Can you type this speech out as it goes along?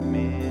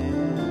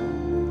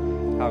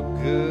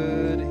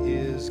good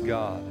is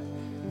God.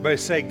 Everybody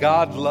say,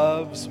 God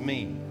loves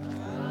me.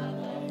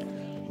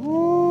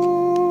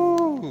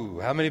 Ooh,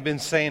 how many have been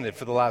saying it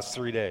for the last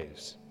 3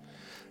 days?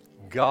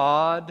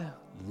 God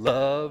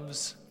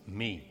loves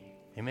me.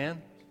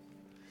 Amen?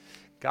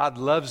 God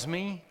loves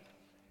me,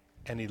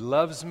 and He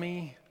loves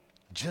me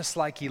just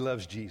like He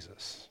loves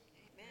Jesus.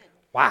 Amen.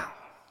 Wow.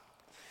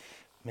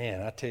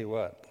 Man, I tell you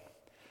what,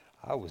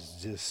 I was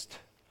just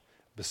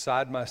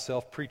beside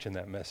myself preaching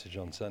that message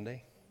on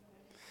Sunday.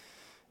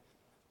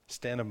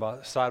 Standing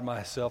beside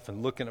myself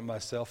and looking at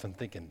myself and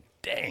thinking,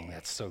 dang,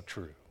 that's so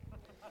true.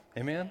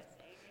 Amen?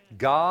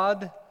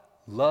 God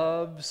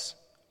loves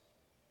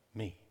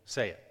me.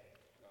 Say it.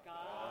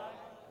 God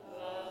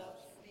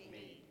loves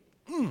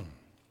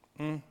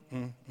me.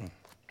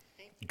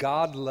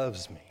 God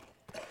loves me.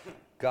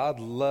 God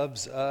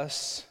loves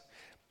us,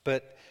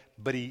 but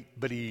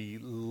he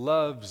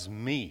loves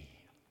me.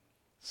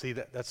 See,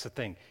 that's the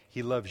thing.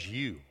 He loves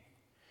you.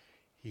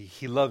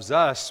 He loves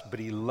us, but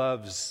He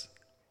loves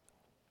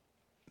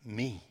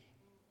me.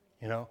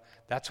 You know,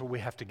 that's what we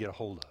have to get a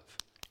hold of.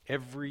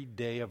 Every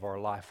day of our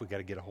life, we got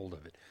to get a hold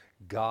of it.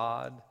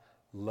 God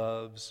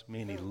loves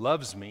me, and He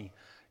loves me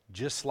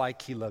just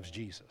like He loves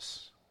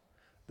Jesus.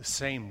 The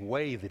same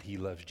way that He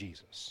loves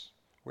Jesus.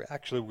 We're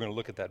going to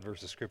look at that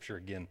verse of Scripture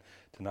again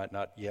tonight.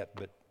 Not yet,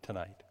 but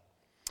tonight.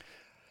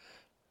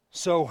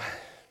 So,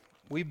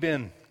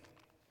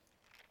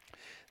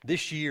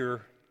 this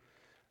year,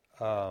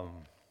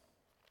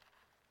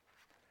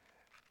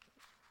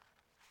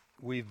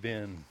 we've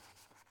been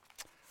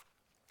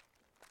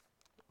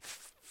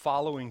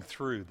following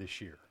through this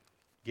year.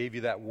 Gave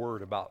you that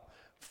word about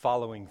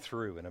following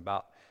through and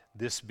about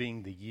this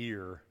being the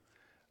year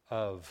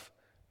of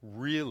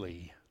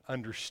really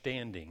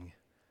understanding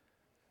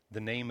the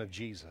name of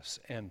Jesus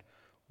and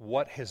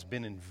what has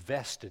been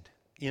invested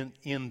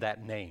in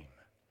that name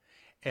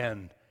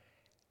and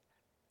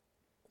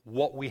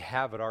what we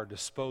have at our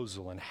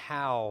disposal and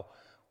how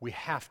we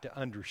have to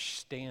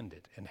understand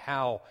it and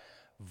how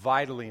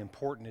vitally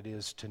important it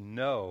is to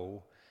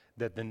know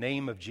that the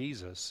name of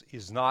Jesus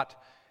is not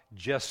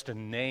just a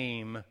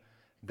name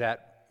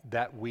that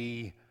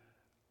we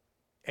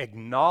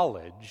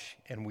acknowledge,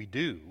 and we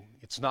do.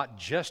 It's not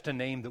just a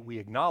name that we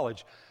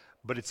acknowledge,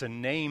 but it's a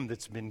name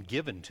that's been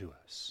given to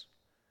us.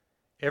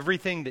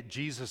 Everything that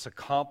Jesus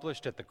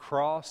accomplished at the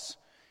cross,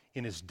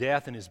 in His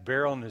death and His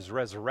burial and His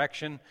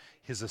resurrection,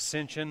 His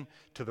ascension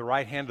to the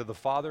right hand of the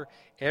Father,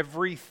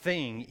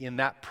 everything in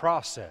that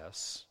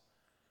process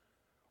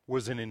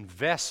was an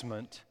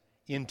investment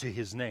into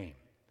His name.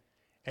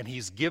 And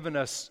He's given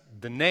us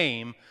the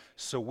name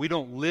so we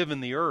don't live in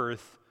the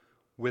earth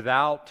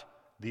without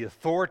the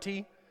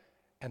authority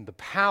and the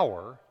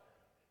power,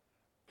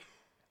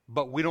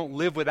 but we don't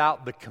live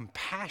without the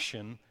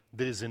compassion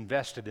that is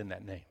invested in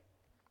that name.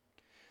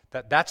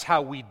 That's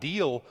how we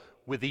deal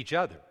with each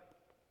other.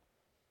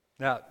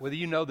 Now, whether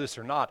you know this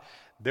or not,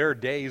 there are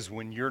days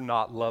when you're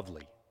not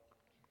lovely.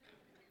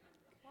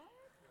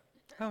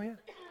 Oh, yeah.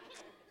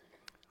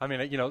 I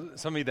mean, you know,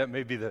 some of you, that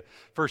may be the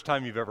first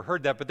time you've ever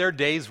heard that, but there are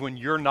days when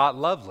you're not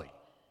lovely,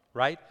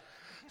 right?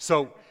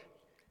 So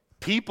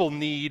people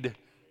need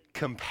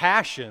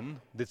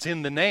compassion that's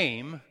in the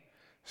name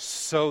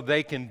so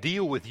they can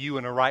deal with you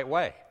in a right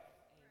way.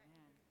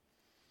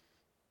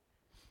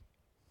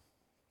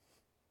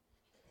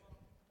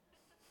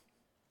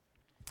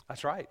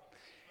 That's right.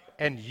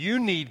 And you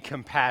need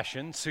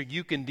compassion so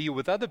you can deal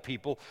with other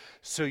people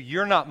so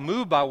you're not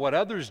moved by what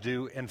others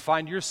do and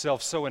find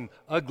yourself sowing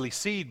ugly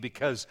seed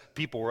because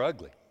people were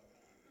ugly.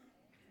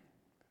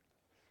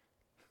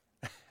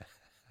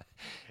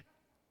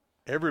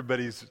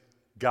 Everybody's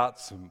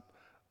got some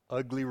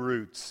ugly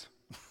roots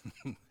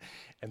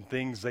and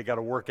things they got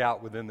to work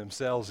out within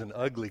themselves, and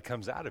ugly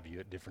comes out of you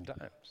at different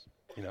times.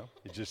 You know,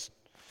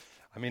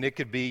 it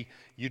could be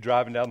you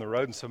driving down the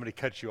road and somebody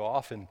cuts you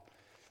off and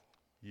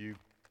you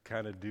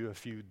kind of do a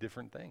few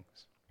different things,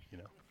 you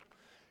know,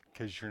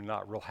 because you're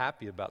not real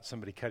happy about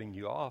somebody cutting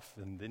you off,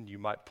 and then you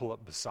might pull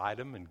up beside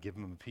them and give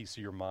them a piece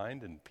of your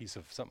mind and a piece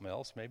of something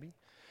else maybe.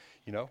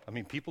 You know, I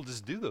mean, people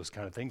just do those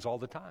kind of things all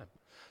the time.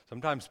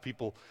 Sometimes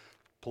people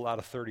pull out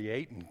a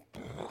 38 and,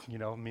 you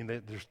know, I mean,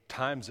 there's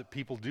times that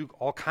people do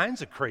all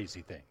kinds of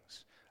crazy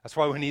things. That's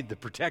why we need the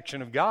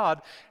protection of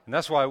God, and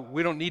that's why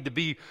we don't need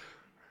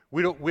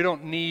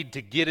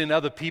to get in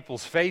other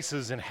people's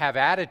faces and have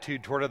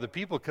attitude toward other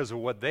people because of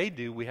what they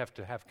do. We have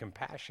to have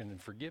compassion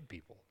and forgive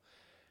people.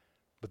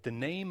 But the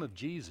name of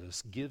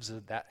Jesus gives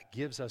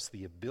us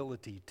the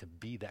ability to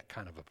be that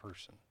kind of a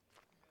person.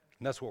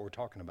 And that's what we're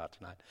talking about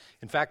tonight.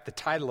 In fact, the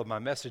title of my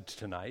message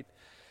tonight,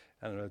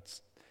 I don't know,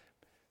 it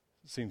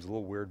seems a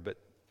little weird, but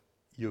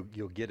you'll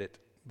get it.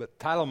 But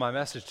the title of my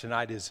message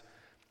tonight is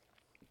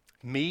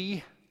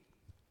Me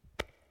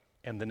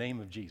and the Name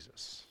of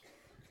Jesus.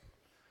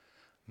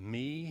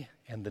 Me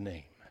and the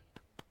name.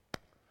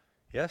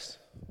 Yes?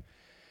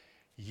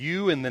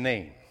 You and the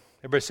name.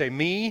 Everybody say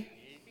me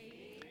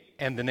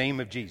and the name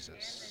of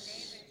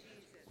Jesus.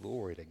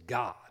 Glory to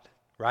God.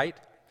 Right?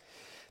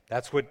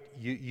 That's what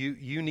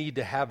you need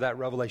to have, that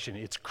revelation.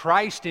 It's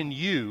Christ in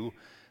you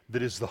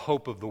that is the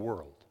hope of the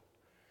world.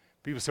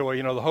 People say, well,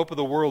 the hope of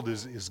the world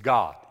is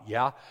God.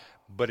 Yeah,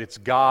 but it's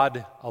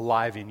God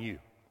alive in you.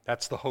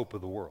 That's the hope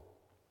of the world.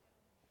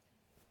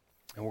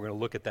 And we're going to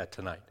look at that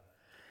tonight.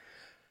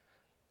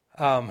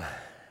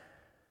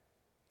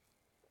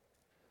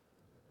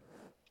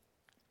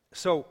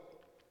 So,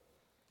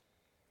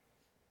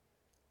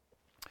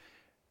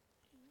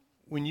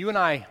 when you and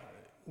I,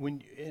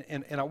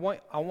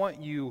 I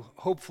want you,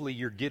 hopefully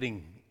you're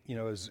getting,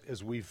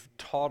 as we've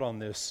taught on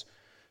this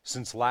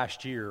since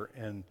last year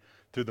and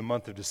through the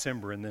month of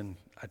December, and then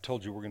I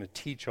told you we're going to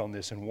teach on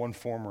this in one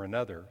form or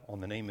another on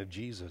the name of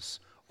Jesus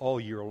all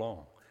year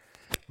long.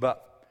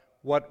 But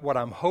what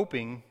I'm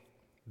hoping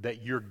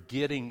that you're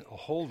getting a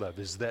hold of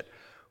is that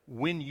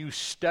when you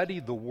study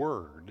the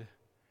Word,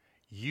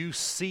 you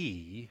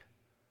see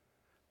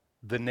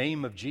the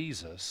name of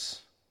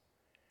Jesus,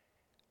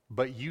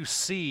 but you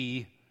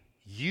see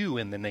you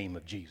in the name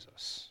of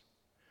Jesus.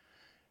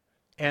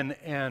 And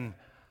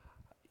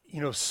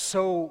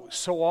so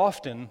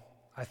often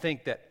I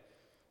think that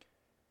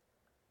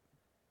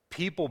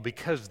people,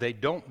 because they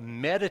don't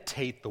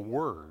meditate the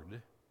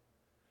Word,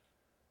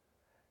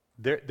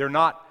 they're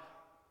not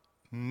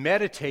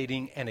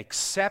meditating and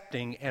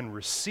accepting and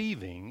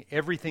receiving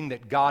everything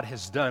that God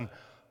has done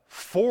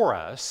for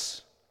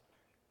us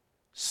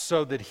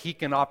so that He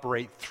can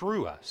operate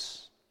through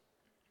us.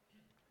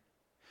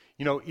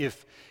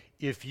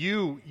 If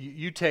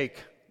you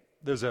take,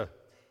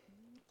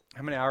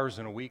 how many hours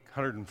in a week?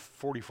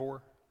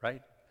 144,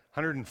 right?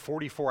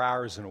 144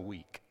 hours in a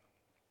week.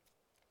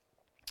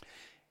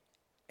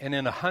 And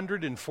in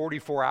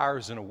 144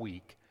 hours in a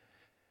week,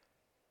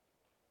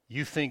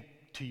 you think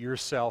to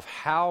yourself,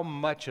 how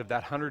much of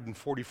that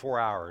 144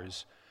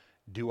 hours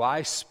do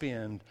I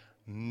spend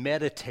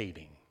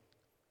meditating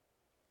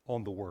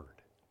on the Word?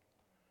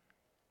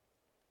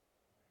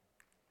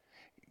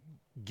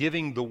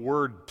 Giving the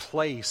Word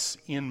place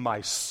in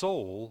my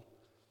soul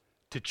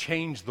to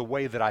change the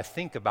way that I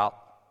think about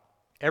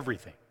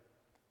everything.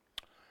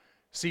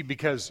 See,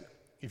 because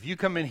if you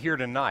come in here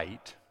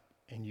tonight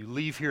and you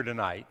leave here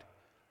tonight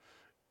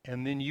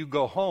and then you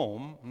go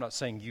home, I'm not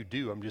saying you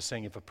do, I'm just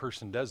saying if a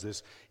person does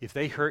this, if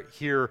they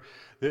hear,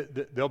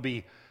 there'll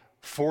be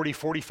 40,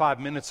 45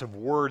 minutes of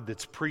Word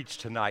that's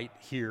preached tonight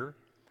here,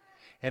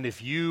 and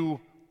if you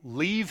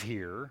leave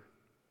here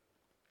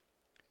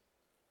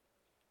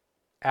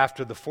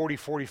after the 40,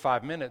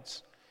 45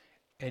 minutes,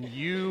 and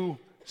you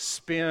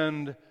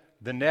spend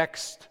the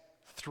next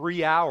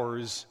 3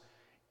 hours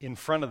in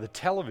front of the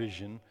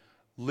television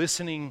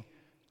listening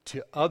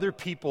to other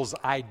people's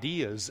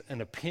ideas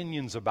and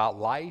opinions about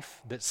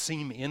life that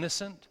seem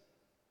innocent.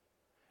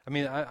 I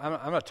mean,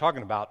 I'm not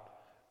talking about,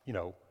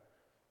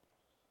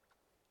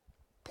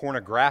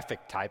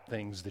 pornographic type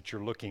things that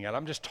you're looking at.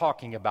 I'm just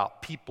talking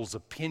about people's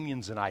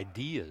opinions and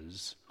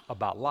ideas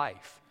about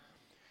life.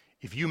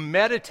 If you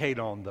meditate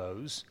on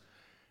those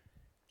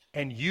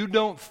and you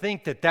don't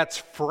think that that's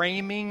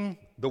framing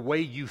the way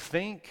you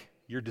think,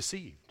 you're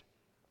deceived.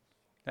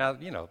 Now,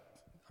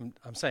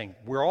 I'm saying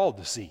we're all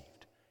deceived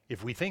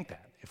if we think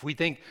that. If we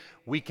think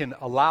we can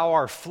allow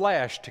our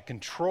flesh to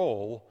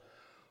control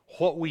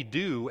what we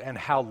do and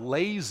how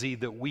lazy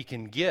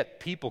that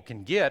people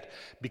can get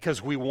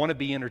because we want to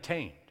be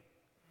entertained.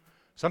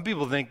 Some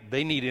people think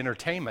they need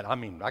entertainment. I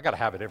mean, I got to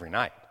have it every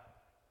night.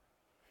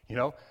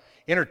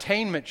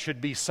 Entertainment should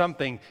be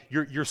something,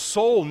 your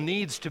soul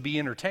needs to be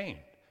entertained.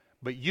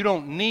 But you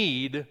don't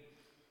need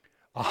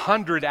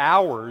 100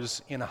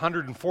 hours in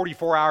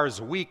 144 hours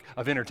a week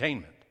of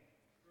entertainment.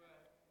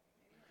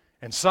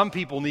 And some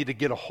people need to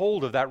get a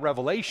hold of that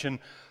revelation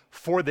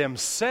for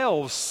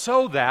themselves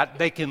so that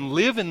they can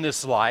live in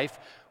this life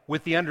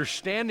with the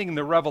understanding and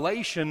the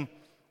revelation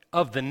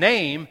of the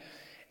name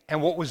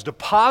and what was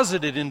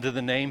deposited into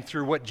the name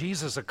through what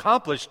Jesus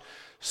accomplished,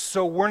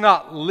 so we're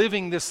not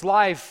living this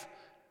life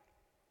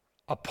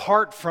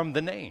apart from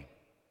the name.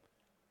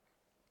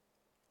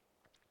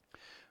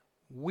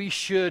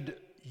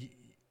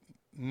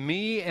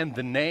 Me and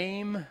the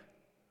name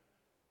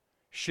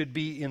should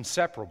be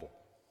inseparable.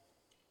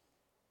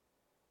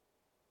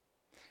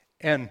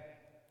 And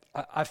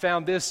I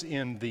found this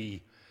in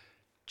the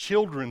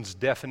children's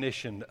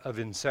definition of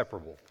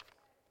inseparable.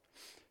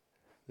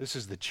 This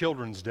is the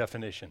children's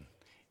definition.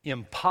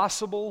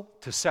 Impossible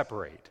to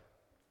separate.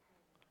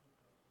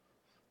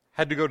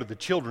 Had to go to the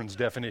children's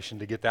definition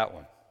to get that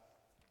one.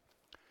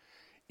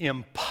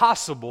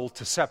 Impossible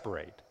to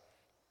separate.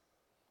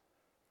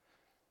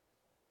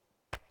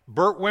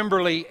 Bert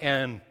Wimberly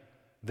and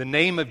the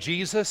name of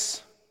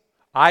Jesus,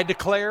 I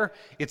declare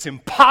it's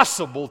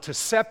impossible to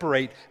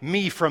separate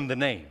me from the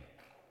name.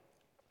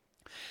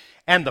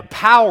 And the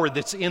power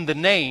that's in the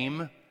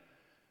name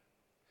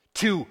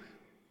to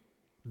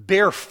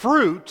bear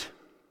fruit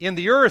in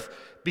the earth,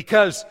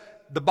 because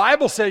the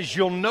Bible says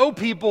you'll know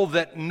people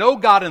that know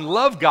God and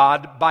love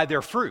God by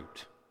their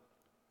fruit.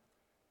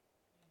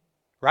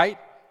 Right?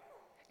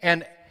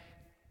 And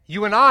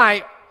you and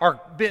I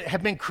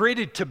have been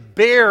created to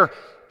bear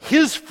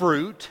His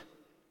fruit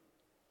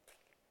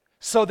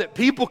so that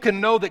people can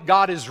know that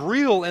God is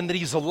real and that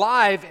He's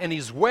alive and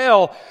He's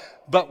well,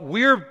 but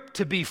we're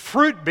to be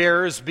fruit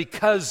bearers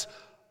because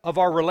of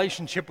our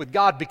relationship with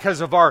God,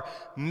 because of our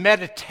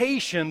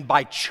meditation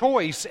by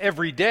choice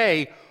every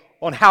day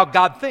on how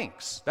God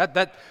thinks.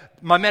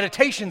 My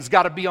meditation's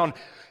got to be on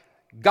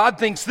God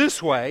thinks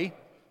this way,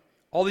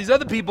 all these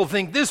other people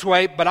think this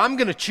way, but I'm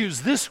going to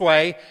choose this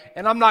way,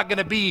 and I'm not going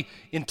to be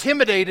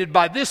intimidated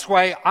by this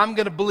way. I'm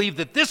going to believe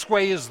that this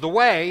way is the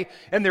way,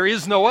 and there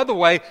is no other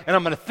way, and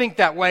I'm going to think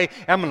that way,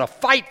 and I'm going to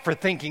fight for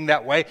thinking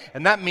that way,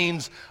 and that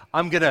means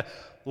I'm going to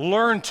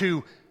learn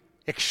to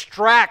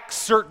extract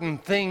certain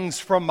things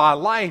from my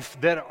life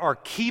that are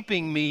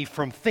keeping me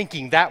from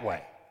thinking that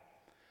way.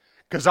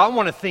 Because I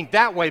want to think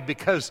that way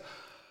because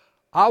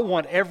I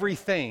want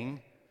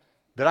everything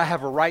that I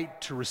have a right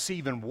to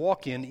receive and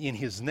walk in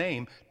His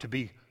name to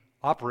be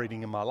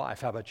operating in my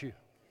life. How about you?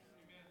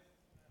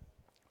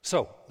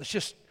 So let's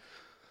just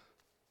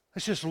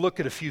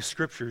look at a few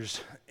scriptures,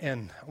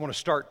 and I want to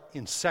start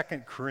in 2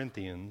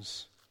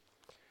 Corinthians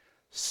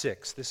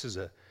 6. This is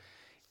an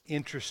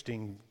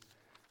interesting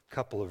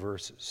couple of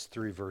verses,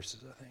 3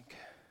 verses, I think.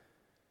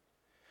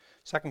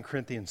 2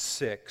 Corinthians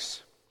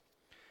 6,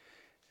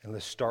 and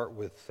let's start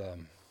with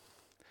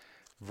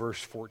verse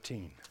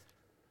 14.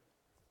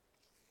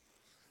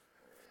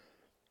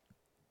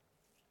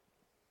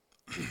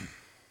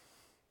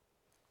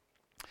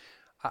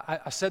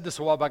 I said this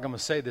a while back. I'm going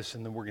to say this,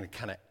 and then we're going to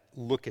kind of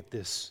look at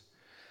this.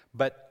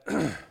 But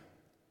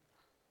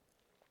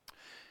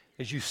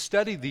as you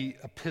study the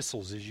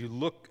epistles, as you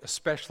look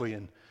especially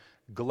in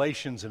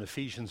Galatians and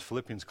Ephesians,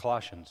 Philippians,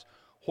 Colossians,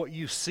 what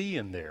you see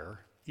in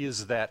there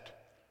is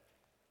that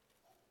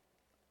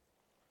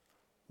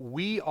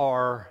we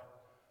are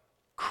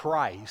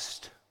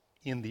Christ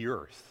in the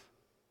earth.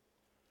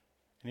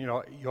 And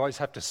you always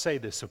have to say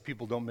this so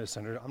people don't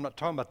misunderstand. I'm not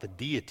talking about the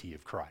deity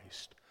of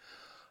Christ.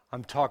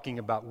 I'm talking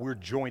about we're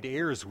joint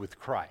heirs with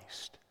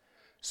Christ.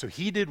 So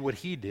He did what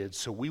He did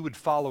so we would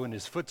follow in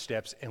His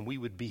footsteps and we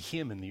would be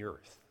Him in the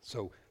earth.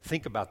 So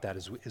think about that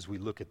as we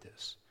look at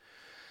this.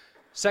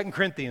 2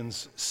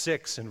 Corinthians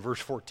 6 and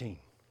verse 14.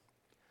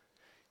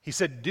 He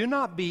said, "Do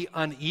not be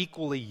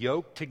unequally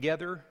yoked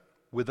together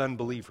with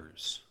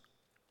unbelievers.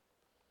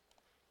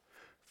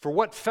 For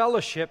what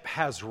fellowship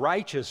has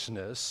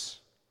righteousness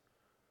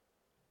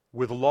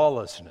with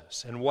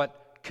lawlessness? And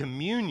what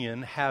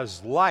communion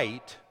has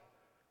light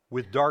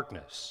with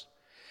darkness?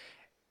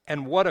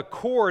 And what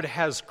accord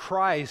has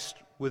Christ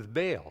with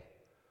Baal?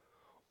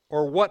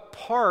 Or what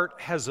part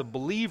has a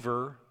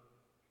believer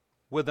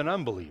with an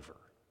unbeliever?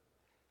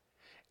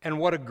 And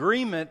what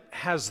agreement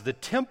has the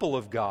temple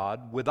of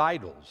God with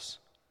idols?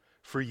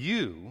 For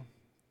you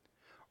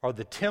are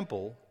the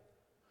temple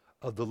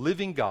of the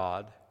living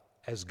God,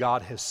 as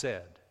God has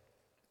said,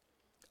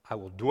 I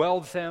will dwell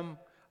with them,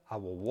 I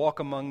will walk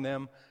among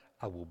them,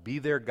 I will be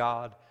their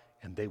God,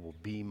 and they will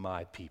be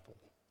my people."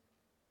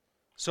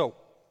 So,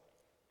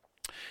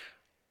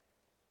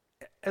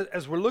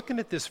 as we're looking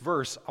at this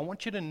verse, I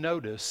want you to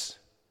notice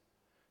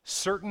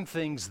certain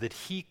things that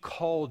He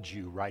called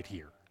you right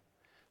here.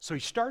 So he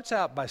starts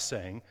out by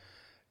saying,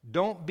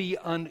 don't be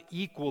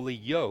unequally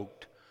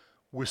yoked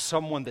with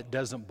someone that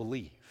doesn't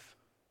believe.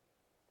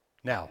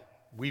 Now,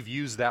 we've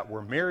used that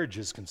where marriage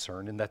is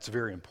concerned, and that's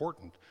very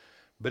important.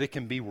 But it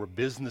can be where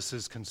business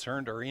is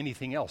concerned or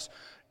anything else.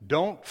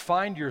 Don't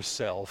find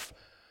yourself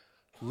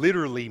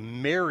literally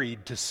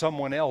married to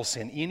someone else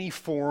in any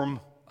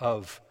form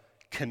of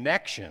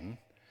connection,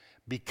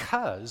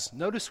 because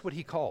notice what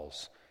he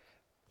calls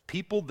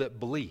people that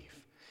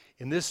believe.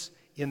 In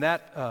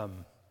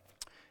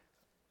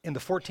the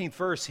 14th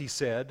verse, he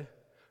said,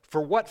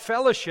 "For what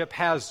fellowship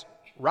has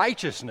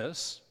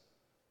righteousness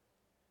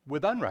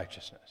with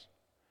unrighteousness?"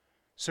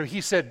 So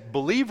he said,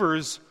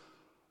 believers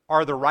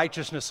are the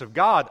righteousness of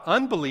God.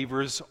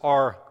 Unbelievers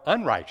are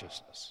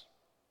unrighteousness.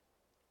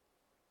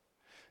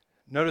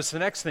 Notice the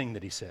next thing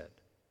that he said.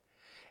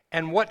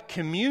 And what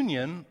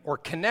communion or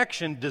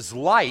connection does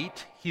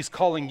light? He's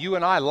calling you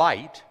and I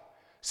light.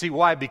 See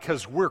why?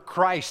 Because we're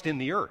Christ in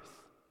the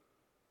earth.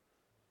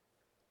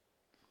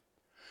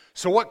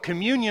 So what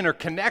communion or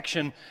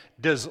connection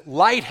does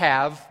light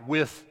have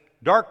with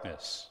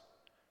darkness?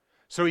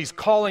 So he's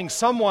calling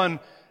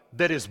someone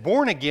that is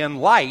born again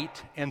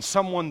light, and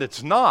someone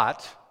that's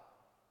not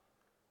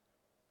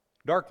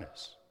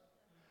darkness.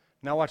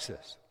 Now watch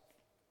this.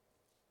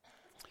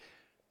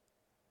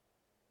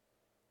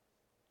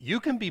 You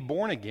can be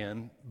born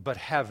again but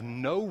have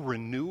no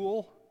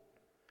renewal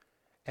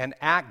and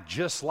act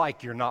just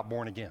like you're not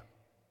born again.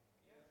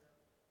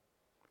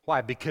 Why?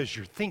 Because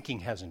your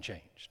thinking hasn't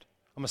changed.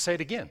 I'm going to say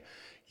it again.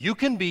 You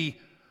can be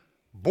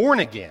born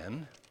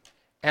again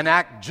and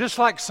act just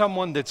like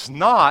someone that's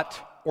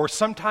not, or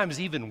sometimes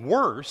even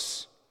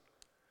worse,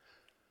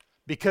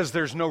 because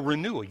there's no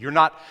renewal.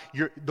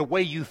 The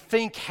way you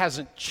think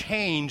hasn't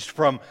changed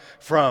from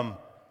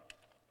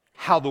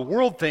how the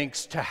world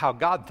thinks to how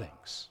God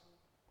thinks.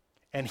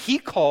 And he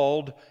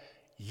called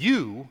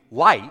you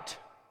light.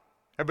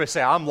 Everybody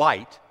say, I'm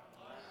light.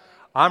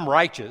 I'm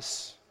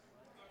righteous.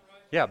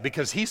 Yeah,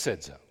 because he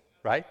said so,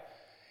 right?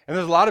 And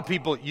there's a lot of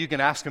people, you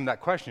can ask them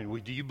that question,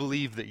 well, do you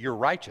believe that you're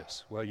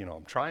righteous? Well,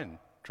 I'm trying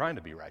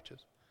to be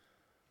righteous.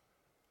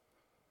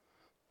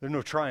 There's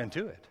no trying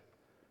to it.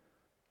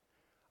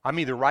 I'm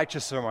either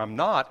righteous or I'm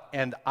not,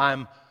 and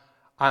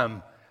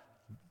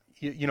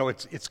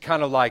it's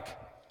kind of like,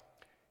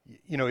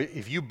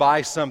 if you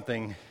buy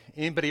something,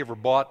 anybody ever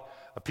bought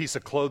a piece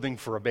of clothing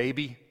for a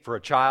baby, for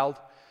a child,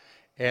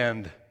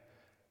 and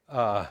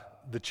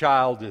the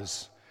child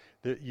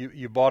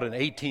you bought in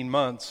 18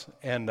 months,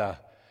 and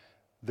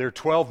they're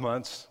 12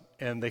 months,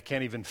 and they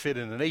can't even fit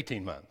in an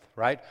 18-month,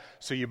 right?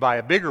 So you buy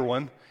a bigger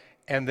one,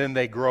 and then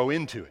they grow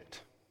into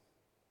it.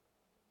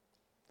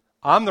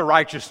 I'm the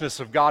righteousness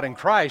of God in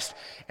Christ,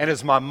 and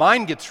as my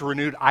mind gets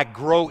renewed, I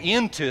grow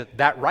into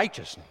that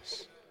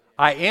righteousness.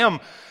 I am,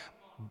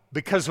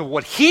 because of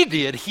what He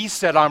did, He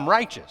said I'm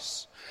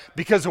righteous.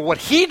 Because of what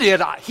He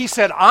did, He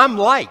said I'm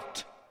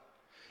light.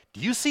 Do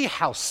you see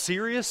how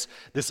serious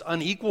this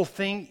unequal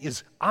thing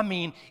is? I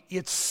mean,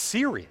 it's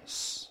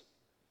serious.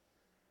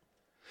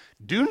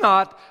 Do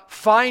not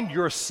find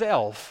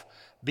yourself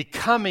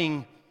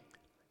becoming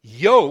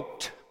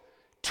yoked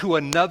to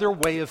another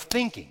way of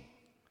thinking,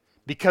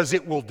 because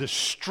it will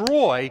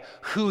destroy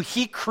who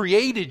He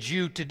created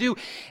you to do.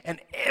 And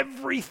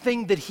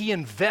everything that He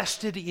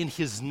invested in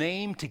His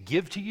name to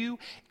give to you,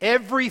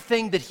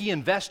 everything that He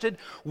invested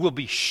will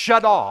be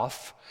shut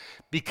off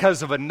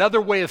because of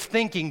another way of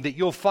thinking that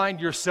you'll find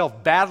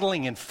yourself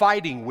battling and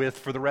fighting with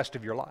for the rest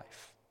of your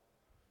life.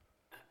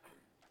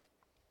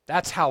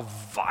 That's how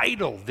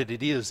vital that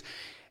it is,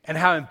 and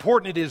how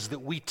important it is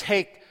that we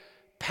take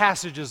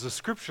passages of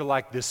Scripture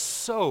like this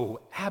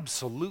so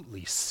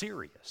absolutely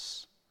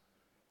serious.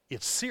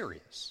 It's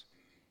serious.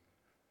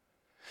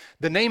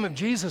 The name of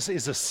Jesus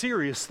is a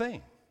serious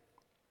thing,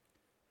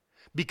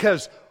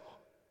 because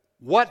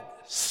what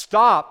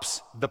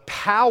stops the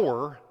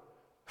power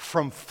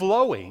from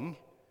flowing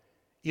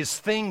is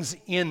things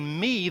in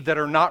me that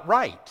are not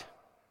right.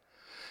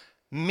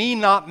 Me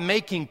not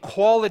making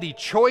quality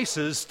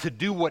choices to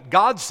do what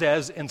God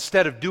says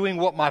instead of doing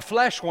what my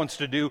flesh wants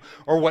to do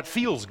or what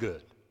feels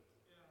good.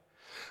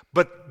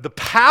 But the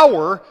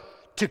power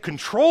to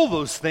control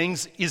those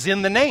things is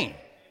in the name.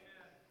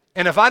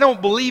 And if I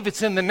don't believe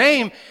it's in the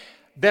name,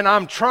 then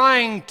I'm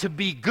trying to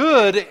be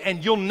good,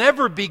 and you'll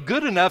never be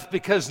good enough,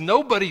 because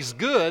nobody's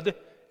good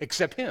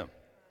except Him.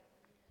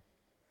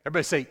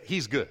 Everybody say,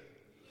 He's good.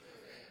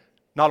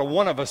 Not a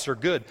one of us are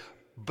good,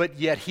 but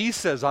yet He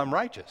says I'm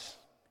righteous.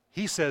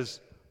 He says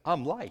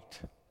I'm light,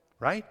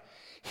 right?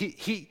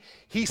 He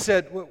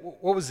said,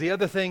 what was the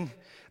other thing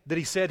that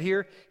He said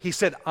here? He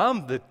said,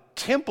 I'm the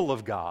temple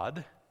of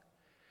God,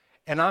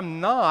 and I'm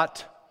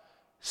not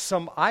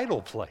some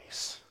idle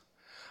place.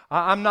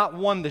 I'm not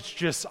one that's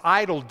just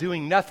idle,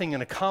 doing nothing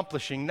and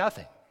accomplishing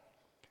nothing.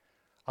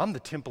 I'm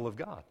the temple of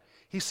God.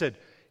 He said,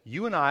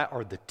 you and I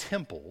are the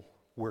temple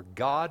where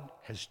God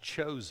has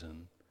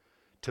chosen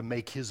to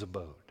make His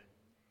abode.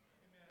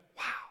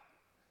 Wow.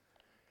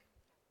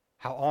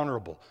 How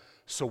honorable.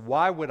 So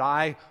why would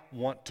I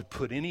want to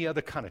put any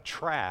other kind of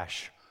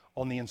trash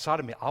on the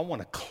inside of me? I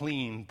want to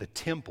clean the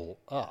temple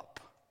up.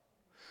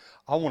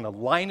 I want to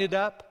line it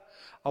up.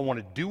 I want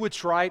to do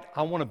what's right.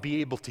 I want to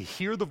be able to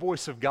hear the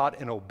voice of God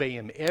and obey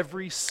Him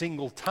every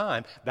single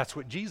time. That's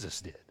what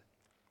Jesus did.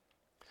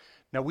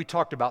 Now, we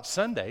talked about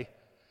Sunday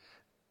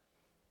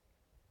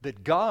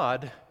that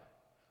God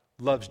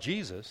loves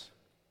Jesus,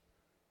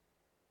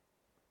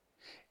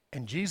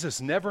 and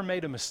Jesus never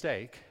made a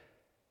mistake,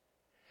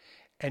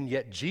 and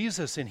yet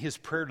Jesus, in His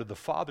prayer to the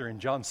Father in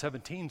John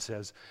 17,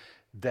 says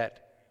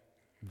that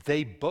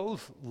they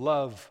both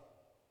love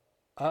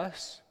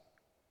us.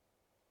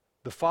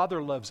 The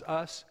Father loves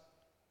us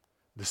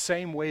the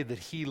same way that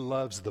He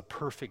loves the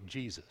perfect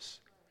Jesus,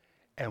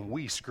 and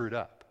we screwed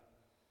up.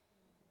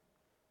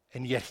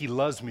 And yet He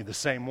loves me the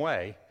same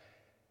way.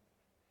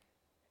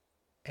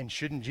 And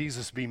shouldn't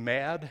Jesus be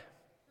mad?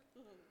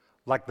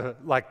 Like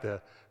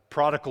the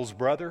prodigal's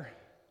brother?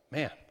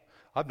 Man,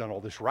 I've done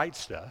all this right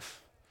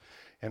stuff.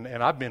 And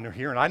I've been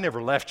here, and I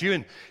never left you,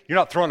 and you're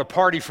not throwing a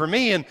party for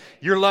me, and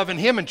you're loving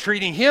him and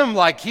treating him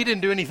like he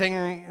didn't do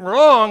anything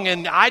wrong,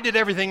 and I did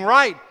everything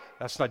right.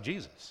 That's not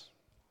Jesus.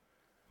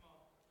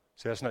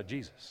 See, that's not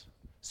Jesus.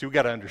 See, we've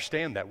got to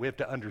understand that. We have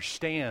to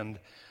understand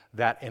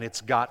that, and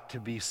it's got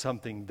to be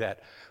something that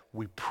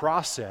we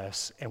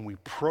process and we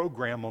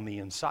program on the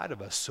inside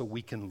of us so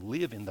we can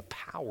live in the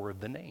power of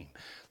the name.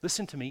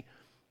 Listen to me.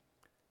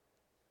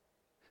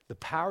 The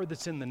power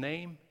that's in the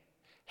name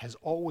has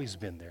always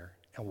been there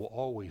and will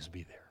always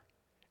be there.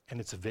 And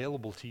it's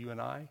available to you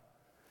and I.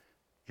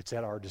 It's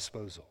at our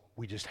disposal.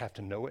 We just have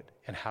to know it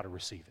and how to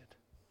receive it.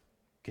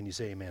 Can you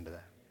say amen to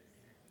that?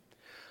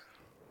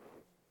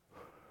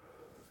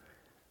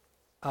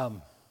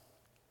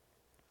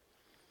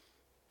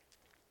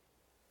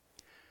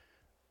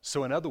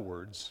 So in other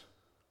words,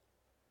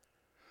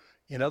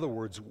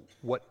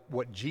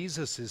 what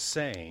Jesus is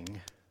saying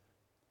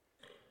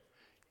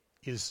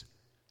is,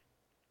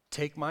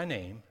 take my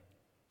name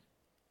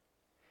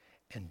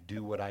and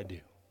do what I do.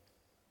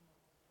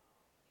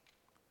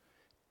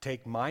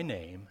 Take my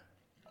name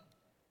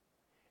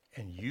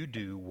and you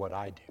do what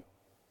I do.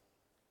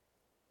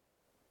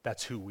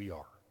 That's who we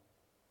are.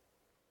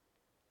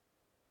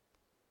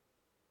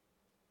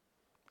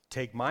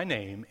 Take my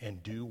name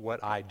and do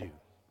what I do.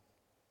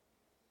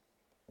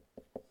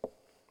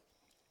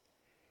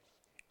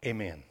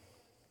 Amen.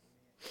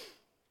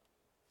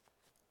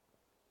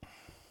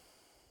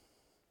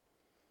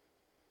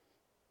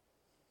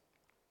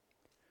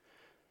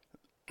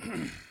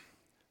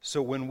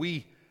 So when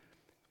we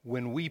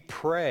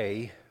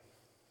pray,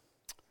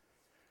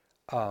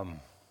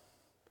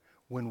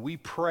 when we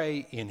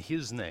pray in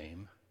His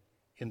name,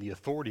 in the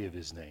authority of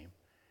His name,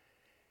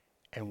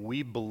 and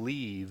we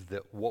believe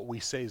that what we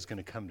say is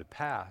going to come to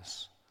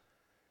pass,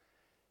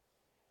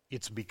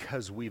 it's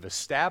because we've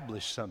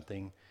established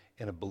something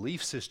in a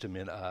belief system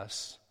in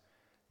us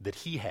that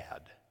He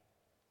had.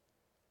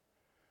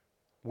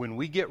 When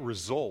we get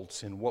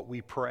results in what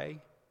we pray,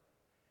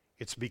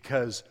 it's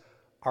because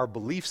our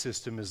belief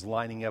system is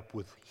lining up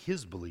with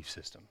His belief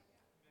system.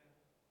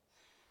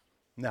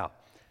 Now, a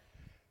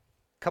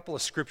couple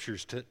of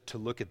scriptures to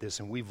look at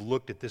this, and we've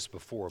looked at this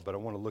before, but I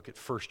want to look at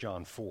 1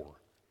 John 4.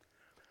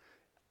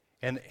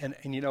 And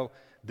you know,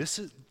 this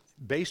is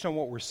based on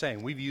what we're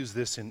saying. We've used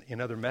this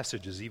in other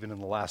messages, even in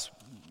the last,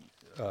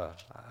 I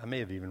may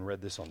have even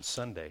read this on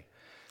Sunday,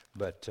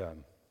 but or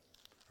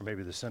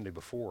maybe the Sunday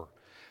before.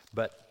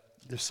 But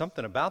there's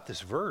something about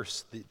this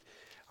verse that,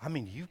 I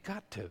mean, you've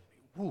got to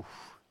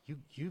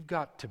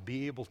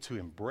be able to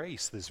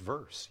embrace this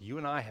verse. You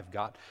and I have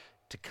got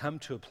to come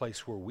to a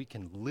place where we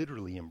can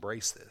literally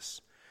embrace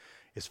this.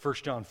 It's 1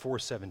 John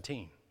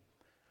 4:17.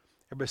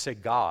 Everybody say,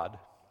 God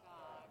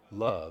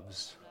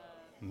loves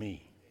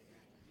me.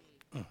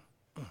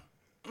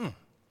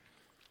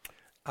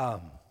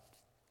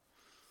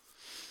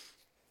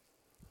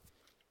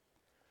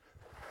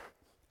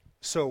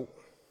 So,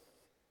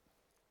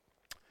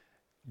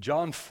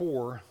 John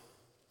 4,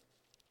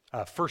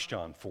 1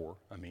 John 4,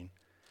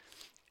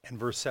 and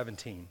verse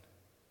 17.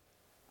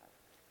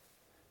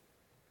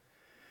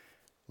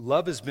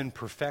 Love has been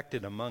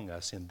perfected among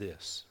us in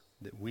this,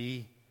 that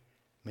we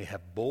may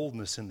have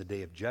boldness in the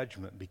day of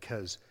judgment,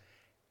 because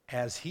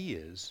as He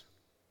is,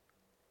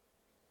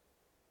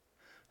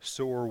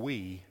 so are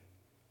we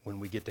when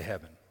we get to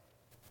heaven.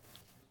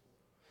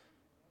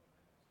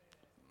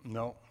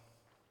 No.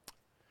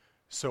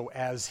 So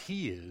as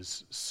He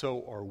is,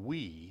 so are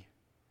we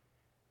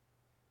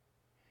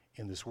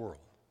in this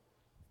world.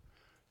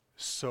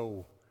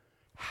 So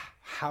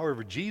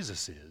however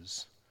Jesus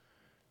is,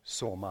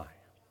 so am I.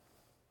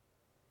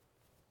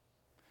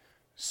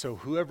 So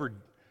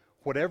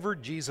whatever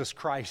Jesus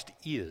Christ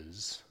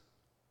is,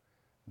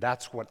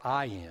 that's what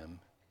I am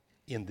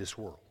in this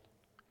world,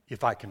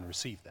 if I can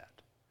receive that.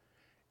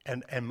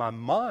 And my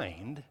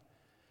mind,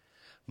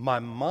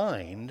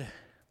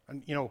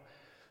 you know,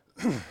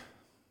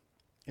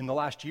 in the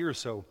last year or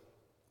so,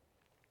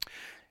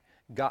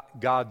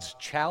 God's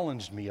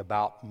challenged me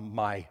about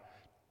my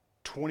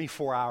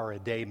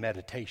 24-hour-a-day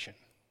meditation.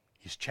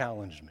 He's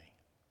challenged me.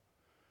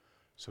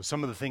 So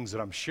some of the things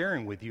that I'm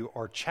sharing with you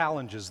are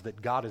challenges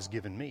that God has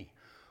given me.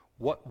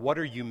 What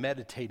are you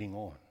meditating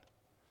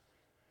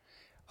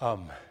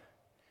on?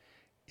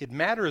 It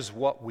matters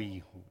what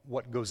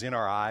goes in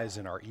our eyes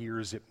and our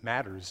ears. It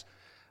matters,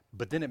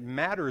 but then it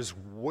matters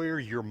where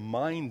your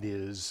mind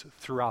is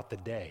throughout the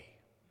day.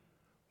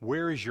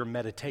 Where is your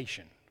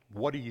meditation?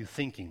 What are you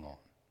thinking on?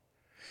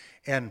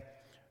 And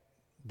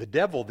the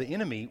devil, the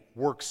enemy,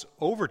 works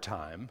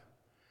overtime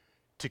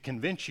to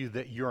convince you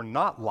that you're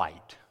not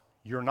light,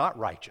 you're not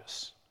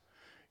righteous,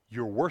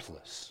 you're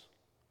worthless,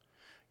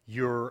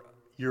 you're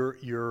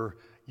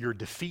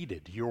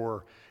defeated, you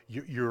are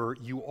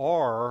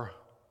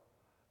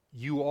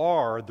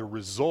the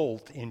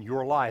result in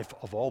your life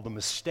of all the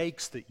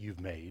mistakes that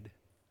you've made.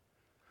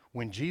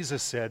 When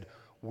Jesus said,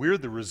 we're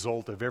the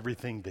result of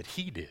everything that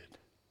He did.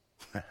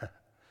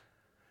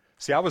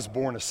 See, I was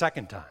born a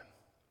second time.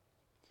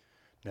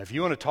 Now, if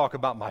you want to talk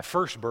about my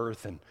first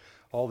birth and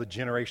all the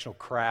generational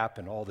crap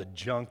and all the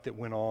junk that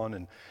went on,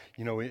 and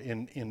you know,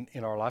 in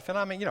our life, and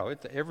I mean, you know,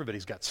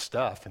 everybody's got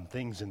stuff and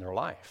things in their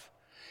life,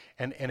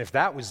 and if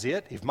that was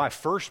it, if my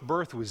first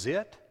birth was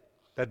it,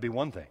 that'd be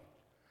one thing.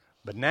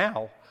 But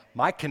now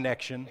my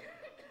connection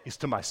is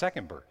to my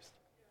second birth,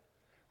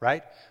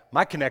 right?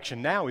 My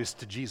connection now is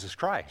to Jesus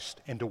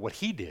Christ and to what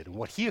He did and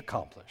what He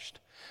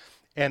accomplished,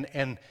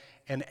 and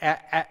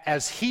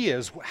as He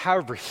is,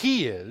 however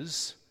He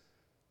is.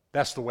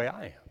 That's the way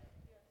I am.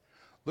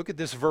 Look at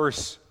this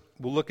verse.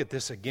 We'll look at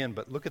this again,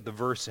 but look at the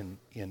verse in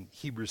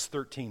Hebrews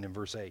 13 and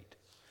verse 8.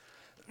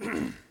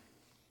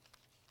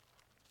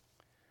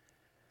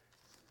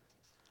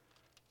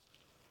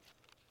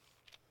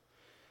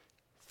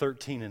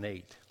 13 and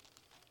 8.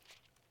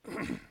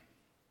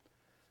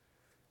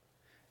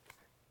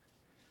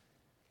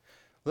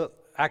 Look,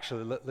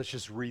 actually, let's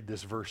just read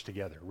this verse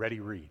together. Ready,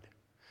 read.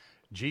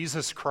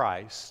 Jesus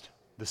Christ,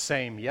 the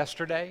same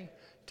yesterday,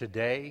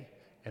 today,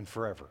 and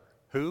forever.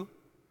 Who?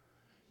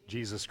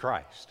 Jesus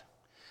Christ.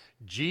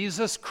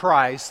 Jesus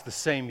Christ, the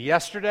same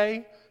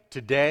yesterday,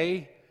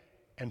 today,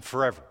 and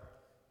forever.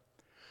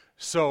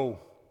 So,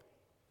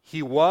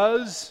 He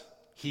was,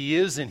 He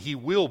is, and He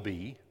will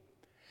be.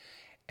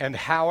 And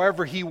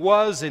however He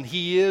was and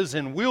He is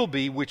and will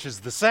be, which is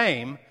the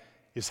same,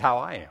 is how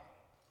I am.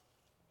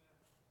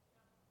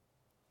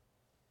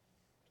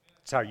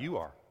 It's how you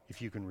are,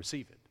 if you can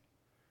receive it.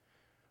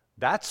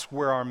 That's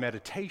where our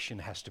meditation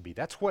has to be.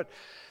 That's what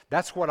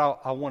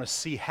I want to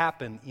see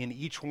happen in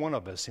each one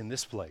of us in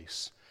this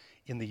place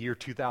in the year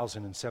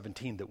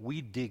 2017, that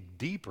we dig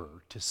deeper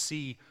to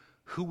see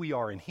who we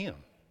are in Him,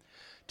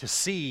 to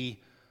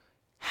see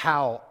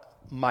how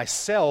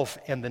myself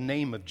and the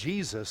name of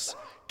Jesus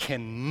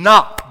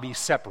cannot be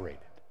separated.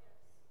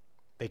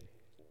 They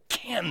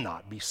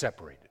cannot be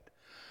separated.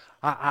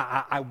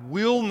 I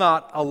will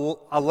not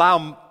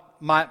allow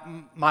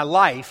my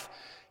life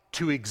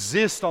to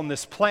exist on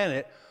this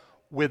planet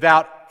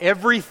without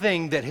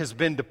everything that has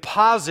been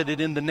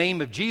deposited in the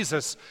name of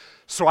Jesus,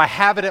 so I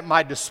have it at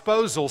my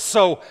disposal,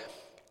 so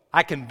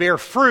I can bear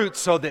fruit,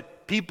 so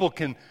that people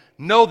can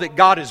know that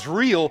God is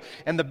real.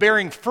 And the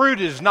bearing fruit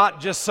is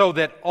not just so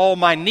that all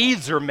my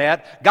needs are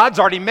met. God's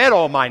already met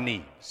all my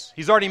needs.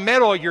 He's already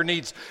met all your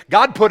needs.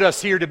 God put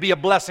us here to be a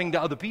blessing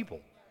to other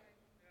people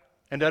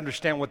and to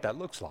understand what that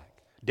looks like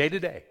day to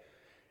day.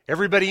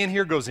 Everybody in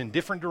here goes in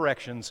different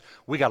directions.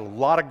 We got a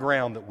lot of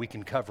ground that we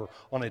can cover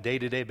on a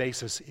day-to-day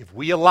basis if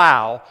we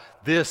allow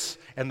this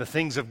and the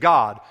things of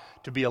God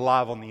to be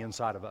alive on the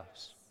inside of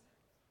us.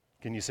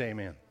 Can you say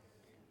amen?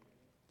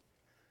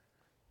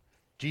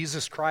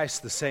 Jesus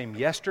Christ the same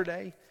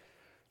yesterday,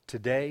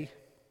 today,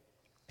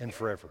 and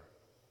forever.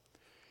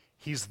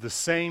 He's the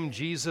same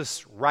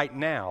Jesus right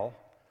now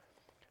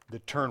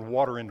that turned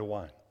water into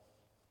wine.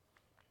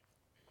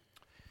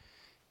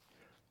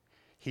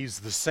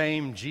 He's the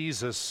same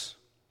Jesus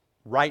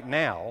right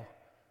now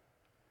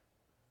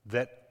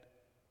that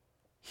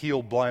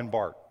healed blind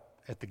Bart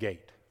at the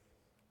gate.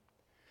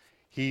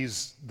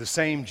 He's the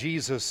same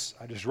Jesus,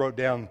 I just wrote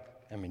down,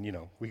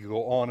 we could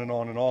go on and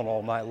on and on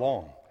all night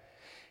long.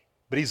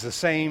 But He's the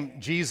same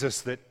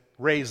Jesus that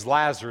raised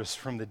Lazarus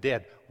from the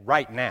dead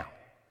right now.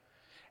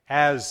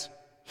 As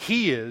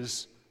He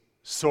is,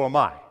 so am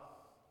I,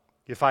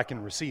 if I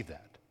can receive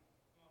that.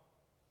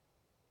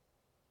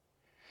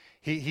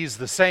 He's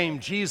the same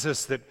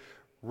Jesus that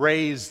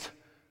raised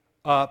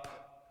up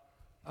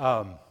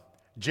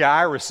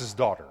Jairus'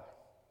 daughter.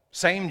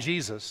 Same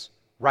Jesus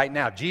right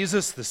now.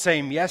 Jesus the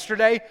same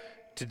yesterday,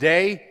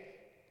 today,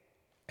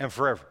 and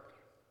forever.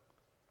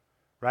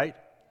 Right?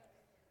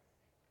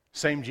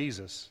 Same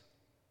Jesus.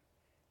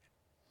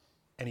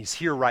 And He's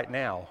here right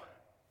now,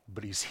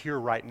 but He's here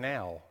right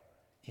now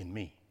in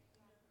me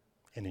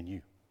and in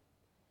you.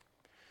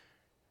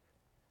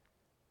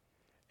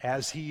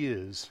 As He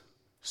is,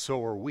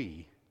 so are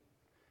we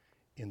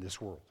in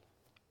this world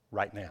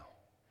right now,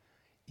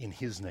 in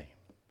His name,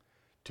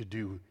 to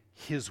do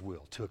His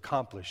will, to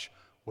accomplish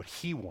what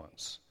He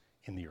wants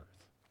in the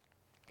earth.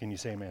 Can you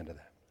say amen to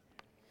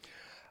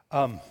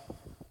that?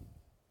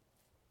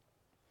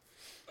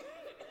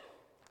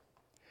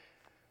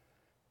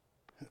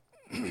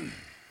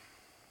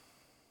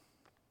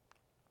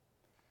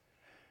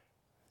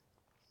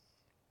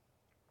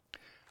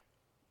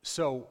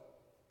 So,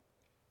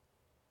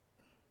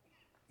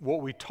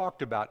 what we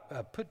talked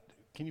about,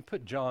 can you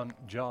put John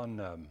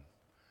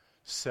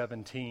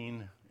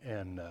 17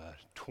 and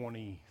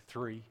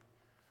 23? Do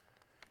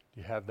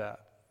you have that?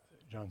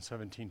 John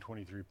 17,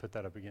 23, put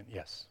that up again.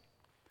 Yes.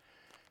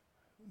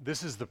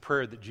 This is the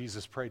prayer that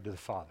Jesus prayed to the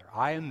Father.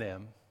 I in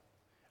them,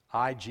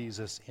 I,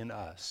 Jesus, in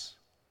us,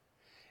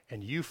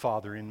 and you,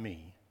 Father, in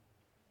me,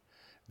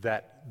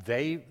 that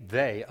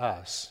they,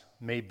 us,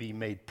 may be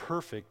made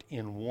perfect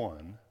in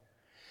one,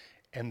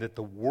 and that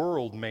the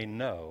world may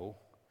know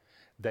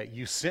that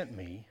you sent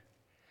me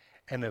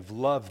and have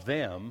loved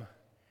them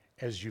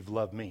as you've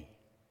loved me.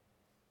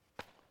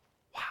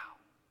 Wow.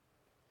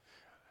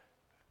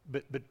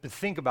 But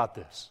think about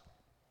this.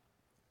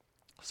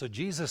 So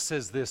Jesus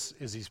says this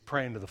as He's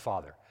praying to the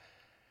Father.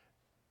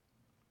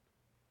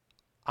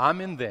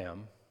 I'm in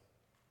them.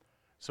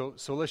 So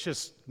let's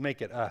just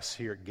make it us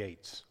here at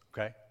Gates,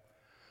 okay?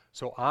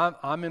 So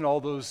I'm in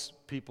all those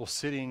people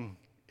sitting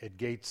at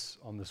Gates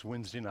on this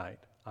Wednesday night.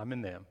 I'm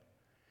in them.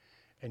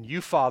 And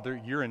you,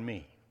 Father, you're in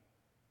me.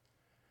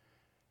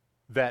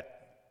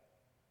 That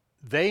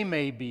they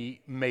may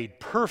be made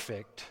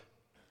perfect,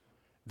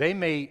 they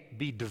may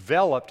be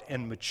developed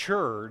and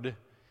matured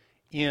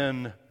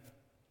in,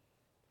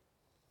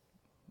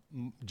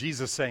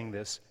 Jesus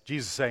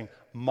saying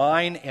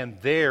mine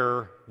and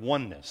their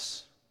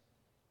oneness.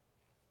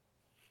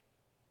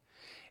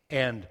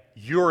 And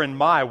you're in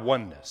my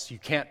oneness.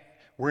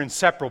 We're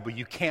inseparable.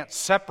 You can't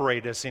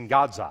separate us in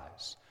God's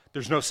eyes.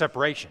 There's no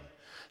separation.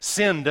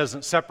 Sin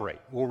doesn't separate.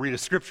 We'll read a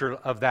scripture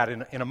of that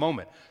in a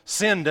moment.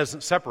 Sin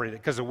doesn't separate it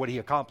because of what He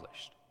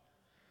accomplished.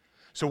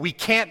 So we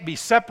can't be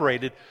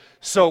separated.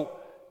 So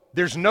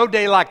there's no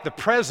day like the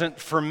present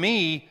for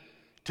me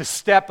to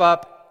step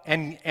up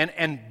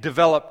and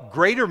develop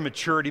greater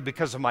maturity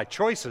because of my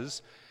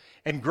choices,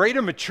 and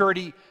greater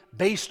maturity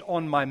based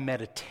on my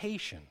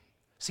meditation.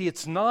 See,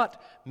 it's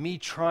not me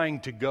trying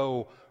to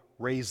go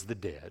raise the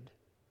dead.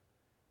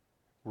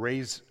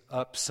 raise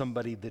up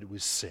somebody that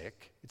was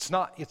sick.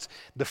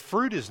 The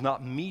fruit is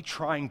not me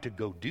trying to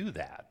go do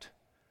that.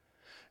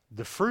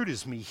 The fruit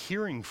is me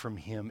hearing from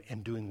him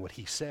and doing what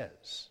he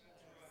says,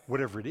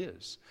 whatever it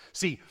is.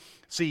 See,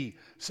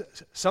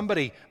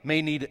 somebody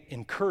may need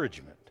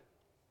encouragement.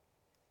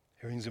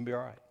 Everything's going to be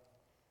all right.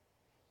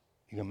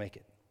 You're going to make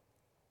it.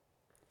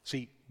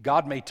 See,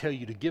 God may tell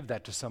you to give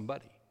that to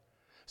somebody.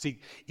 See,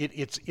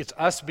 it's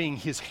us being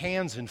his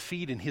hands and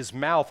feet and his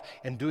mouth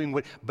and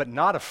doing but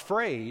not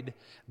afraid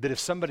that if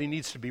somebody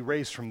needs to be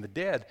raised from the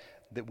dead,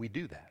 that we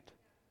do that.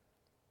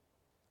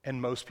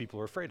 And most people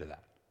are afraid of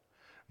that.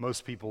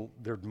 Most people,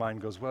 their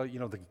mind goes, well,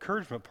 the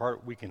encouragement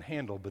part we can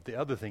handle, but the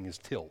other thing is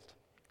tilt.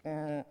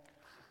 You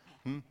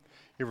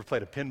ever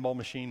played a pinball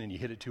machine and you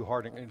hit it too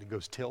hard and it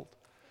goes tilt?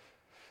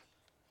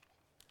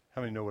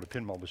 How many know what a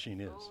pinball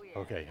machine is? Oh, yeah.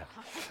 Okay,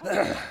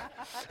 yeah.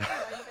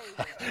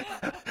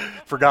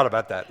 Forgot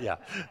about that, yeah.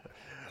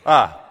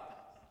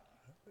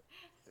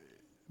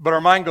 But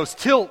our mind goes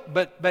tilt,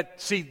 but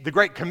see, the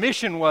Great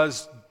Commission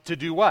was to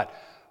do what?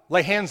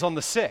 Lay hands on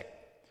the sick,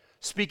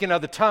 speak in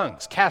other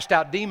tongues, cast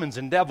out demons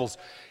and devils.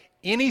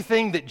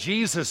 Anything that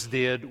Jesus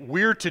did,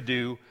 we're to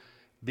do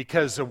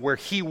because of where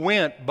he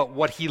went, but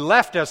what he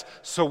left us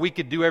so we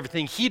could do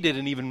everything he did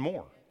and even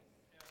more.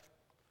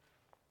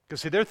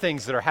 Because see, there are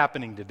things that are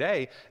happening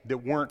today that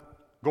weren't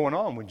going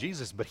on when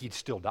Jesus, but he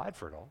still died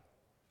for it all.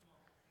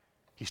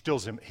 He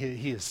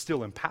has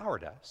still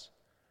empowered us.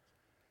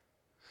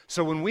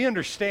 So when we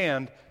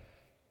understand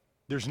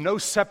there's no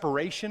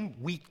separation,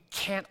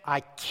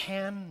 I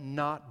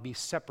cannot be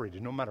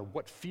separated. No matter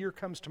what fear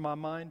comes to my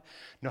mind,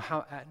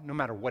 no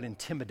matter what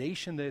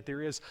intimidation that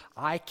there is,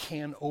 I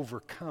can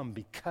overcome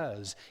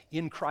because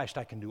in Christ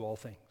I can do all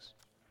things.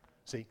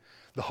 See,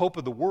 the hope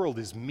of the world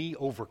is me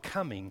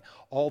overcoming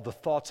all the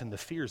thoughts and the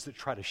fears that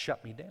try to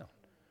shut me down.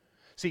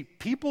 See,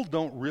 people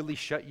don't really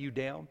shut you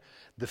down.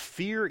 The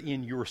fear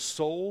in your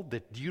soul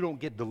that you don't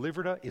get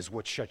delivered of is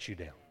what shuts you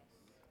down.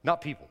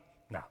 Not people.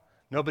 No,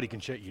 nobody can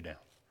shut you down.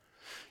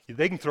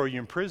 They can throw you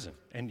in prison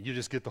and you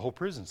just get the whole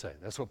prison saved.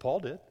 That's what Paul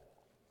did.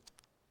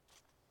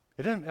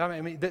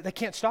 They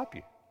can't stop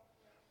you.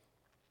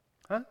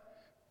 Huh?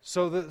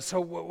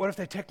 So what if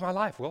they take my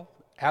life? Well,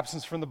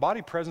 absence from the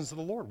body, presence of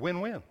the Lord.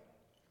 Win-win.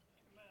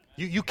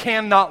 You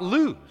cannot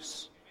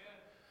lose.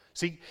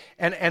 See,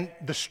 and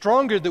the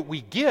stronger that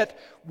we get,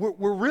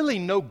 we're really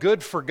no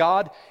good for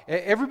God.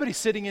 Everybody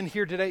sitting in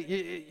here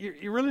today,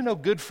 you're really no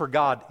good for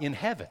God in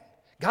heaven.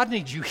 God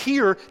needs you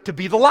here to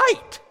be the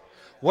light.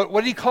 What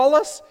did he call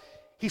us?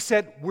 He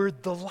said, we're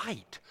the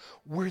light.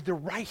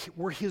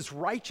 We're his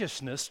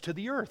righteousness to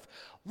the earth.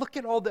 Look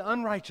at all the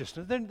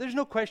unrighteousness. There's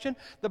no question.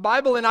 The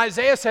Bible in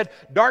Isaiah said,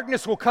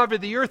 darkness will cover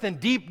the earth and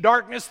deep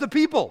darkness the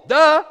people.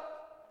 Duh.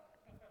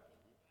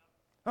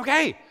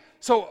 Okay,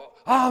 so,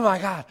 oh my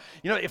God.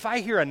 If I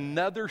hear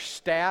another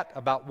stat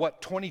about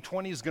what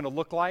 2020 is going to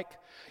look like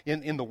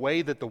in the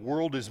way that the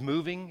world is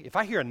moving, if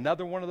I hear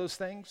another one of those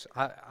things,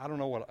 I don't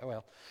know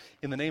well,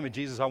 in the name of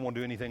Jesus, I won't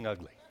do anything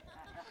ugly.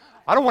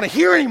 I don't want to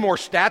hear any more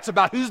stats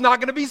about who's not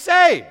going to be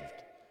saved.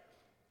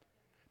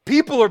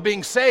 People are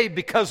being saved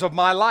because of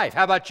my life.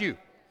 How about you?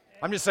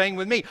 I'm just saying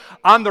with me,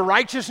 I'm the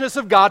righteousness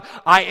of God.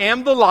 I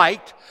am the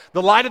light.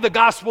 The light of the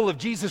gospel of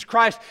Jesus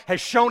Christ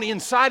has shone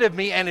inside of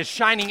me and is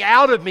shining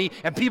out of me,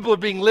 and people are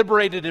being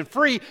liberated and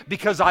free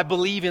because I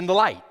believe in the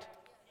light.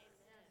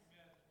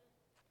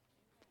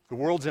 The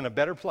world's in a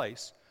better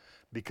place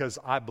because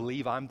I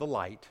believe I'm the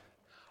light,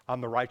 I'm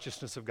the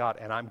righteousness of God,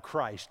 and I'm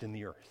Christ in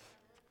the earth,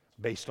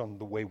 based on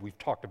the way we've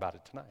talked about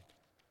it tonight.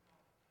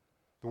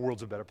 The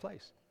world's a better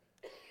place.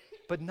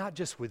 But not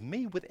just with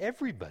me, with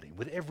everybody,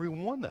 with every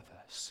one of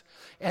us.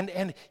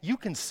 And you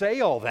can say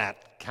all that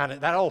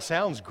that all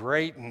sounds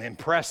great and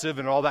impressive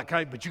and all that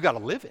but you got to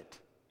live it.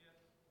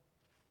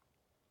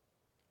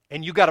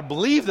 And you got to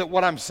believe that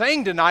what I'm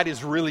saying tonight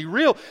is really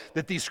real,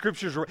 that these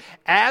scriptures are,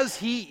 as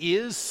he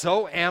is,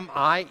 so am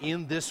I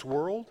in this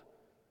world.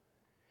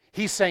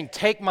 He's saying,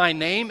 take my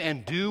name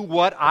and do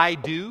what I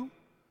do.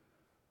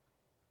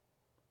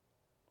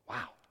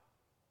 Wow.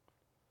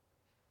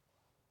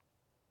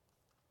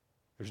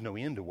 There's no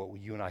end to what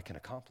you and I can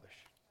accomplish.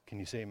 Can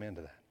you say amen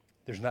to that?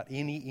 There's not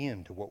any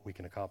end to what we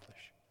can accomplish.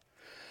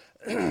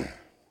 2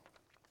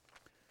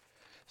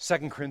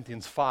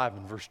 Corinthians 5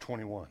 and verse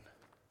 21.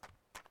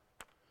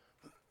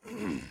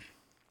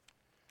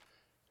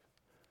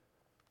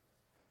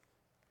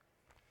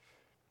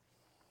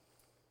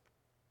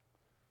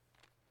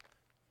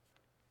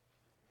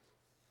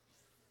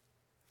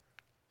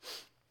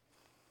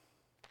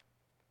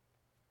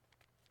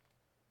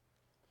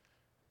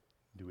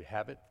 Do we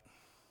have it?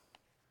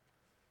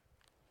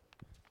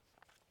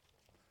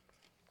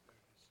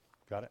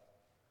 Got it?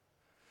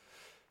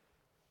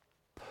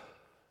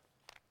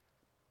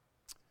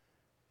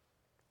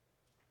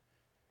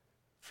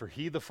 For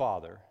he, the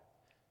Father,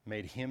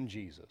 made him,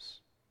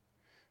 Jesus,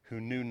 who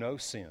knew no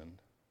sin,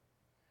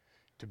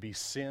 to be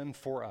sin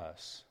for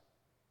us,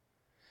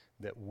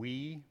 that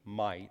we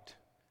might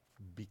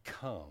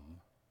become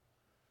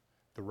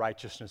the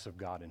righteousness of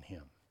God in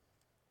him.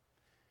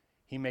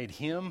 He made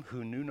him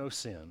who knew no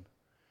sin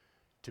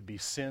to be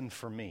sin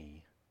for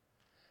me,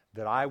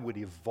 that I would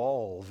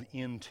evolve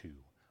into.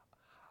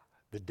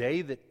 The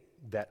day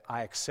that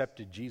I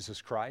accepted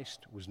Jesus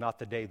Christ was not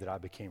the day that I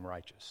became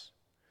righteous.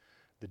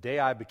 The day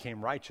I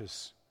became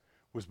righteous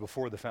was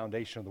before the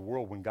foundation of the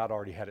world, when God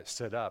already had it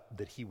set up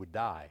that he would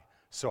die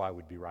so I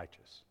would be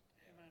righteous.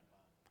 Amen.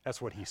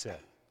 That's what he said.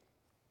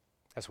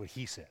 That's what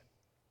he said.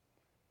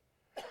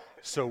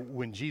 So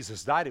when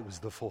Jesus died, it was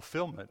the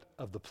fulfillment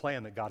of the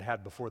plan that God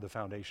had before the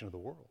foundation of the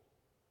world.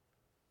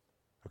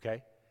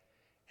 Okay?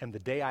 And the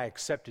day I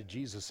accepted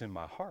Jesus in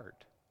my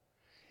heart,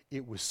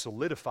 it was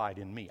solidified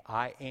in me.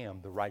 I am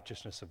the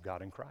righteousness of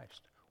God in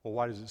Christ. Well,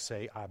 why does it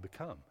say I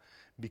become?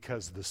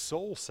 Because the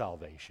soul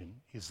salvation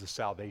is the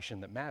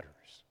salvation that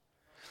matters.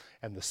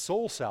 And the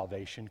soul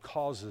salvation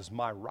causes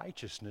my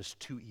righteousness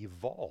to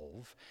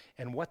evolve.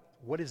 And what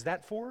is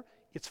that for?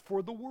 It's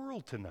for the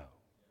world to know.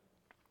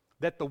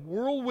 That the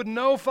world would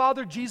know,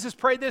 Father, Jesus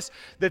prayed this,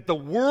 that the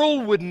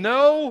world would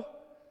know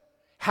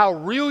how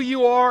real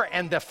you are,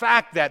 and the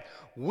fact that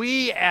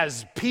we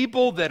as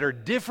people that are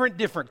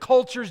different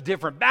cultures,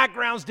 different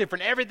backgrounds,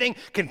 different everything,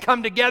 can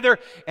come together,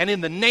 and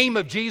in the name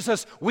of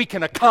Jesus, we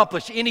can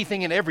accomplish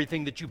anything and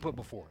everything that you put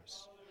before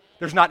us.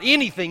 There's not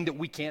anything that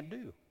we can't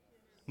do.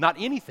 Not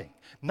anything.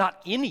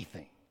 Not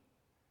anything.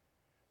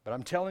 But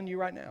I'm telling you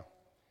right now,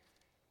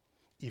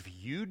 if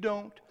you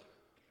don't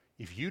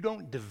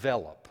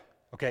develop,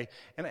 okay,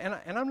 and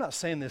I'm not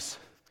saying this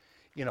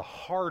in a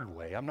hard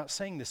way. I'm not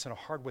saying this in a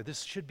hard way.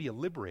 This should be a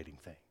liberating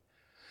thing.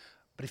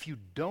 But if you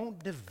don't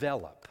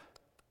develop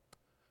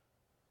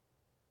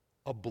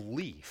a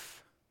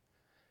belief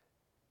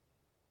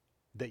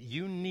that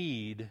you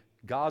need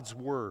God's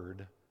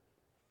Word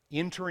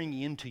entering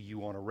into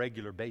you on a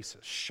regular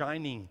basis,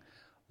 shining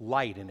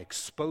light and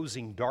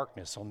exposing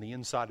darkness on the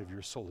inside of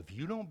your soul, if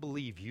you don't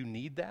believe you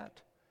need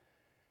that,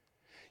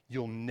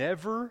 you'll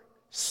never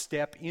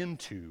step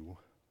into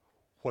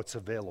what's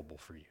available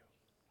for you.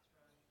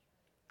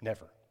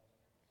 Never.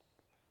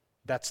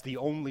 That's the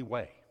only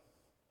way.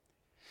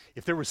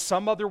 If there was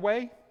some other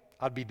way,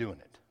 I'd be doing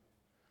it.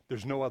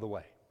 There's no other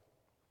way.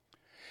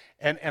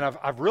 And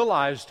I've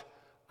realized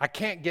I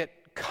can't get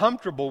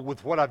comfortable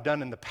with what I've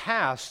done in the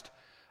past.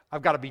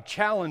 I've got to be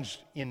challenged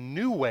in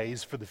new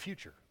ways for the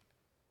future.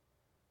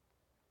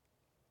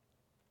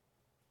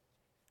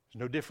 There's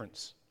no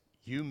difference.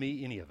 You,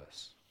 me, any of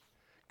us.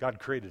 God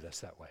created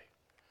us that way.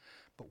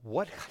 But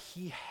what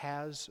he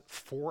has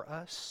for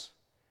us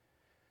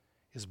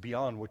is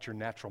beyond what your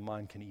natural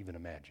mind can even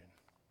imagine.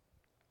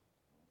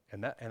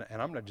 And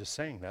I'm not just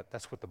saying that,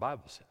 that's what the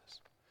Bible says.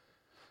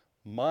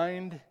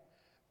 Mind,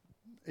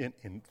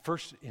 in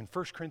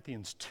 1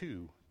 Corinthians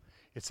 2,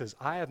 it says,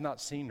 I have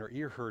not seen nor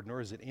ear heard, nor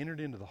has it entered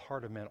into the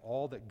heart of man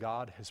all that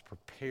God has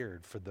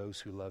prepared for those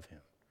who love him.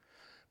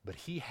 But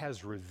he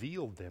has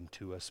revealed them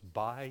to us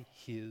by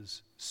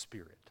his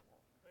Spirit.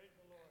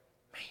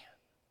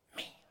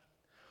 Man,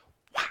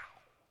 wow.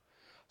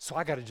 So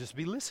I got to just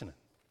be listening.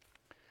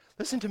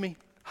 Listen to me.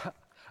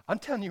 I'm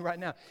telling you right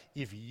now,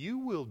 if you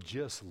will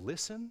just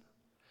listen,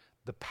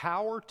 the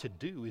power to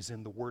do is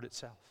in the Word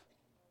itself.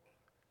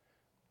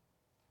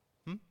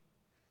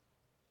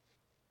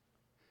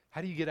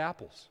 How do you get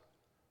apples?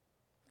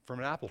 From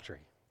an apple tree.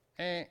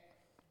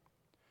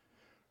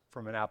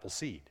 From an apple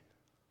seed.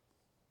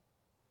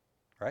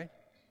 Right?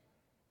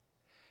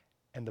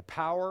 And the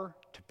power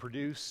to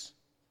produce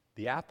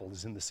the apple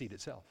is in the seed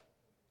itself.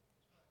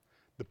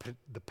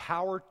 The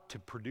power to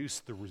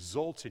produce the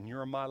results in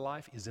your and my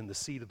life is in the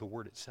seed of the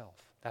Word itself.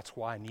 That's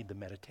why I need the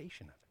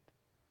meditation of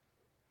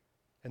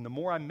it. And the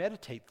more I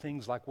meditate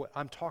things like what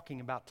I'm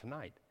talking about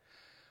tonight,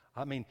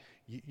 I mean,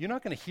 you're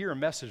not going to hear a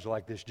message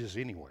like this just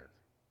anywhere.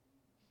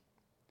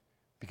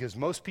 Because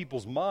most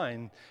people's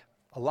mind,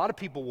 a lot of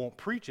people won't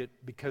preach it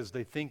because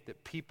they think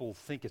that people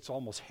think it's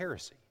almost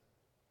heresy.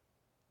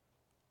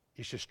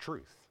 It's just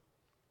truth.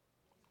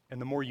 And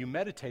the more you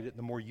meditate it,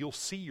 the more you'll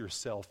see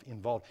yourself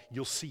involved.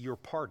 You'll see your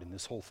part in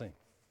this whole thing.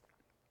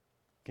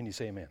 Can you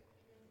say amen?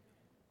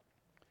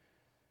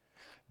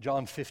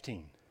 John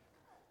 15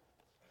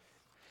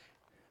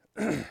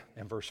 and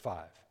verse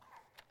 5.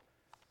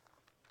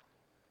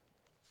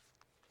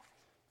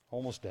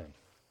 Almost done.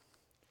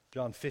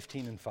 John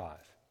 15 and 5.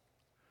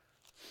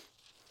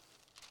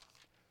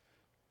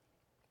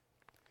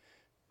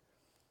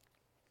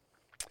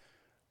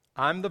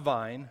 I'm the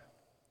vine,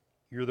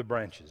 you're the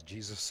branches.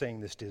 Jesus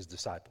saying this to his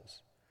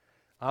disciples.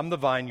 I'm the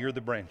vine, you're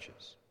the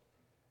branches.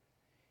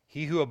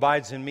 He who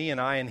abides in me and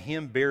I in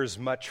him bears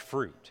much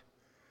fruit.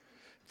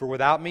 For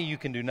without me you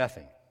can do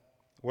nothing.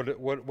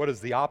 What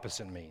does the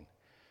opposite mean?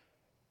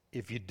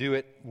 If you do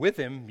it with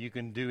him, you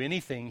can do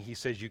anything he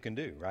says you can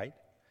do, right?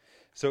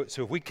 So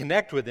if we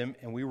connect with him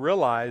and we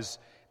realize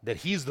that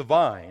he's the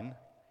vine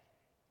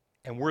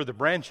and we're the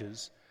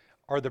branches,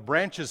 are the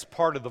branches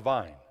part of the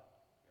vine?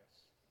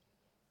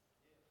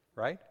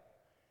 Right?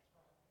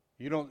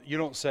 You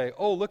don't say,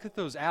 oh, look at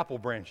those apple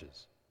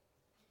branches.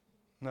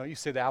 No, you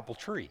say the apple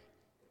tree,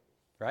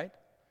 right?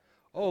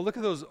 Oh, look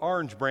at those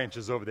orange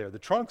branches over there. The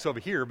trunk's over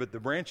here, but the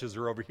branches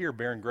are over here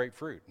bearing great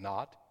fruit.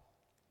 Not.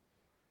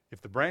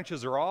 If the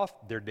branches are off,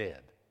 they're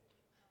dead.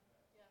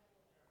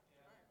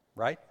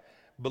 Right?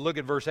 But look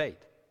at verse 8.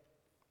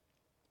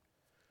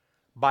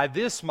 By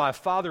this my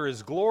Father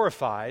is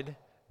glorified,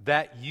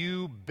 that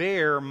you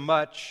bear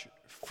much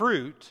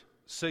fruit,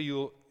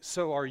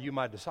 so are you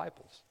my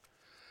disciples.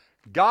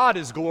 God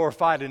is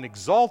glorified and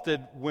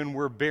exalted when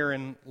we're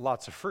bearing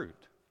lots of fruit.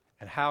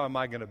 And how am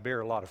I going to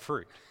bear a lot of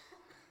fruit?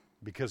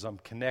 Because I'm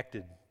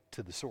connected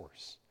to the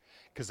source.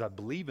 Because I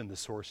believe in the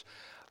source,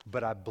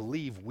 but I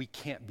believe we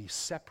can't be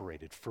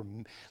separated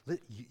from.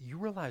 You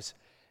realize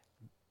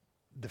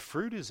the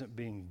fruit isn't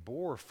being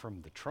bore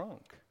from the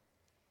trunk,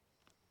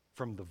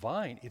 from the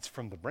vine, it's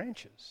from the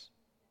branches.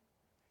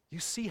 You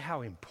see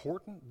how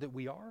important that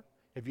we are?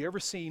 Have you ever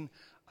seen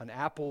an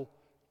apple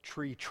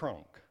tree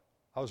trunk?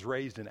 I was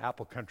raised in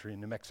apple country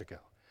in New Mexico.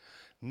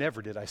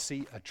 Never did I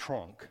see a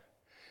trunk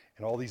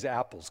and all these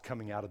apples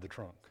coming out of the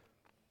trunk.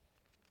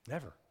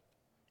 Never.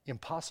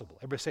 Impossible.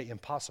 Everybody say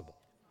impossible.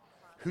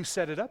 Who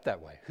set it up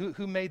that way?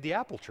 Who made the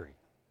apple tree?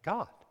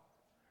 God,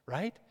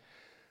 right?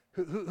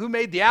 Who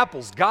made the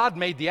apples? God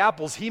made the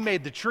apples. He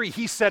made the tree.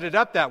 He set it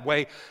up that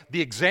way.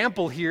 The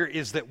example here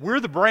is that we're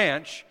the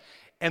branch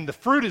and the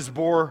fruit is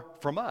bore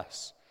from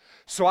us.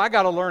 So I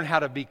got to learn how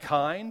to be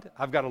kind.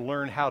 I've got to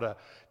learn how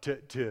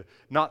to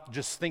not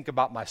just think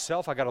about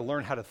myself. I've got to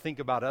learn how to think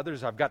about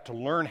others. I've got to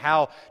learn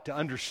how to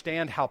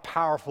understand how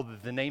powerful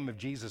the name of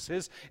Jesus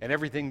is and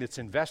everything that's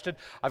invested.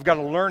 I've got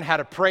to learn how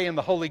to pray in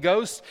the Holy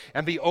Ghost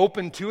and be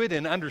open to it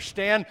and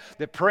understand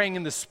that praying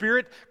in the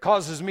Spirit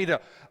causes me to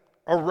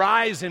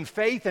arise in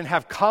faith and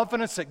have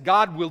confidence that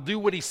God will do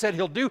what He said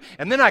He'll do,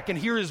 and then I can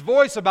hear His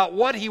voice about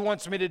what He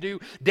wants me to do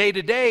day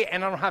to day,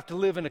 and I don't have to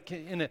live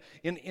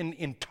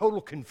in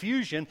total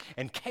confusion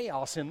and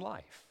chaos in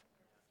life.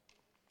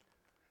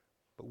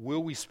 But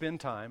will we spend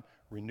time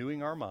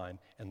renewing our mind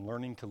and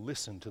learning to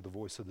listen to the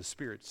voice of the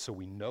Spirit so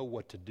we know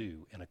what to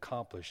do and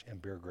accomplish and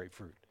bear great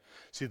fruit?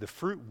 See, the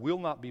fruit will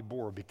not be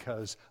borne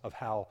because of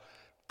how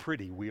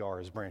pretty we are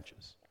as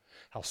branches,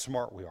 how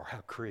smart we are,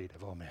 how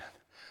creative. Oh man,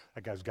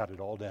 that guy's got it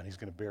all down. He's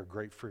going to bear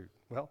great fruit.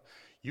 Well,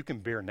 you can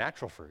bear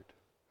natural fruit,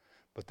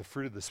 but the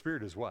fruit of the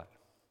Spirit is what?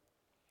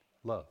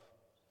 Love,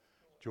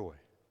 joy,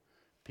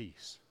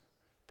 peace,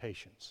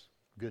 patience,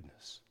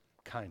 goodness,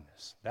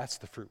 kindness. That's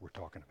the fruit we're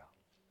talking about.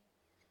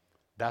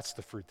 That's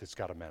the fruit that's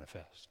got to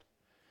manifest.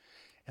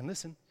 And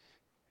listen,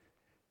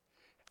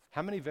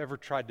 how many have ever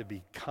tried to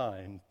be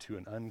kind to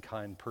an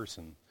unkind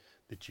person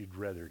that you'd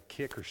rather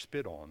kick or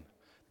spit on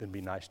than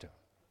be nice to them?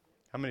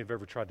 How many have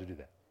ever tried to do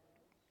that?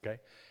 Okay?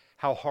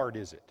 How hard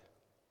is it?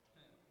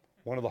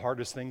 One of the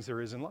hardest things there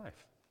is in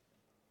life.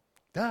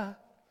 Duh.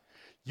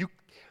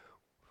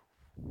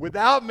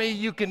 Without me,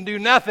 you can do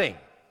nothing.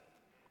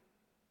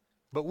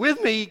 But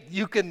with me,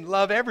 you can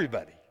love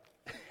everybody.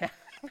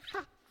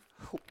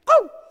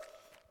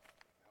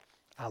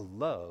 I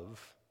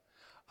love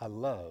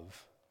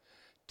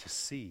to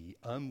see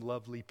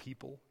unlovely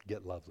people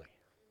get lovely.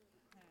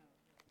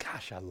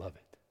 Gosh, I love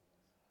it.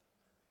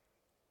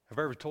 Have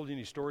I ever told you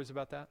any stories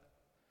about that?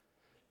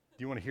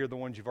 Do you want to hear the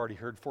ones you've already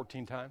heard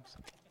 14 times?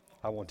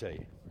 I won't tell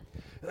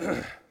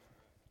you.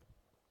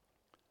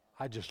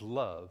 I just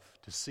love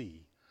to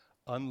see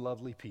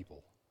unlovely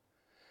people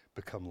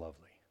become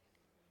lovely.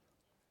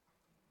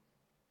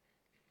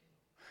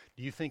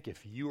 Do you think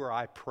if you or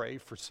I pray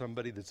for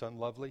somebody that's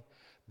unlovely,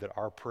 that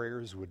our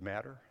prayers would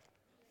matter?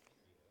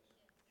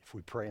 If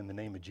we pray in the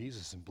name of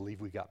Jesus and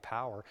believe we got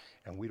power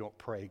and we don't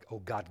pray, oh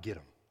God, get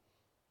them.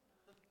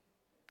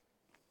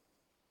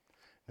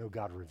 No,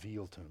 God,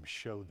 reveal to them,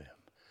 show them.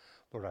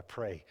 Lord, I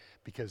pray,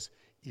 because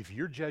if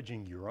you're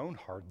judging your own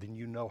heart, then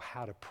you know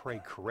how to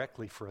pray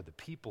correctly for other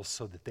people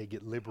so that they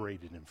get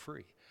liberated and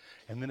free.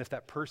 And then if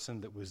that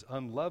person that was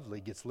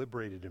unlovely gets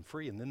liberated and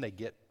free, and then they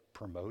get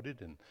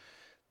promoted and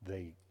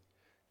they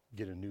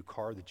get a new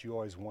car that you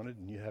always wanted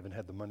and you haven't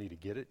had the money to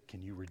get it,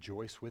 can you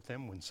rejoice with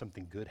them when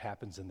something good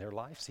happens in their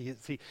life? See,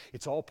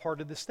 it's all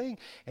part of this thing.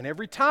 And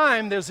every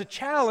time there's a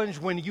challenge,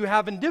 when you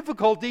having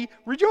difficulty,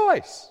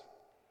 rejoice.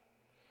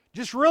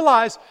 Just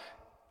realize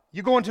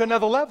you're going to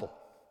another level.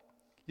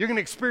 You're going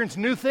to experience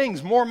new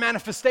things, more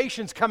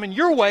manifestations coming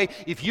your way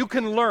if you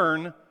can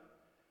learn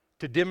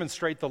to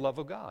demonstrate the love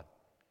of God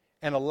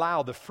and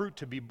allow the fruit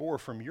to be borne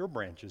from your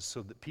branches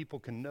so that people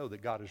can know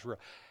that God is real.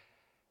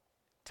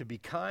 To be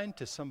kind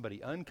to somebody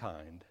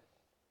unkind,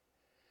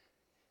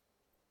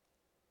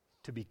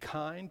 to be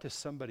kind to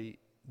somebody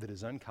that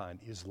is unkind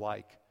is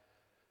like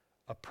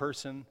a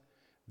person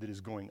that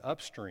is going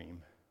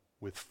upstream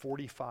with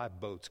 45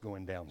 boats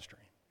going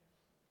downstream.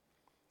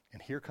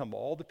 And here come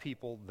all the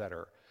people that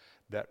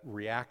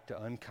react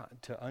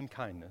to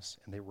unkindness,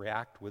 and they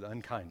react with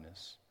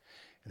unkindness.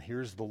 And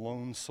here's the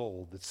lone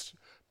soul that's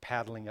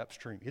paddling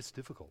upstream. It's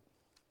difficult.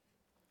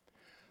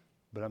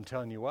 But I'm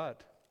telling you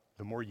what,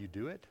 the more you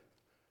do it,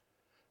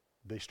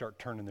 they start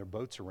turning their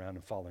boats around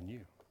and following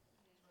you.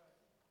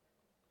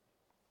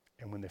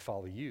 And when they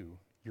follow you,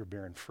 you're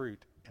bearing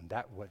fruit, and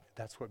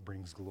that's what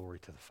brings glory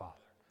to the Father.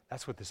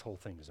 That's what this whole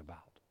thing is about.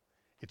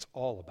 It's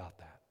all about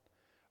that,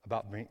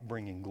 about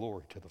bringing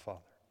glory to the Father.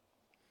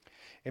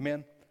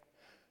 Amen?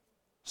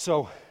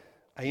 So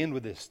I end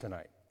with this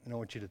tonight, and I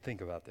want you to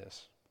think about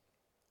this.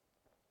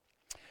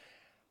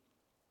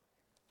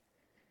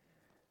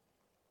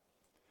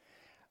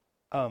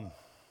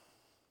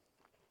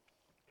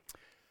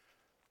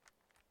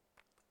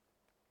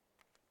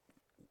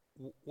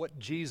 What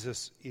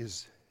Jesus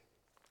is,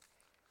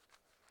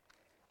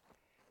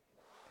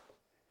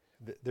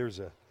 there's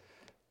a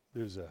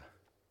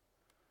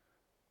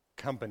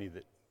company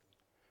that,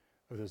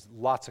 or there's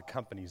lots of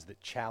companies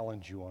that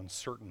challenge you on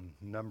certain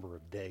number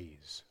of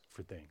days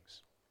for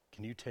things.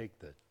 Can you take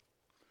the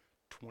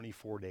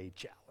 24-day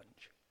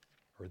challenge,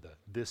 or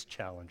this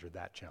challenge or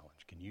that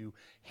challenge? Can you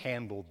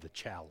handle the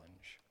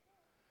challenge?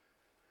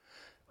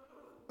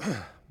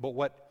 But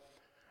what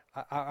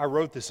I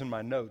wrote this in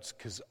my notes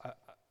because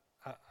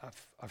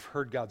I've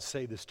heard God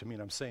say this to me,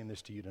 and I'm saying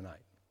this to you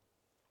tonight.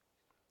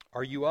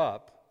 Are you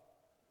up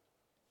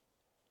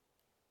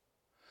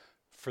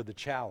for the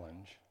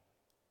challenge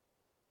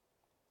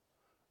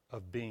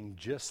of being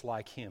just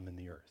like Him in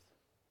the earth?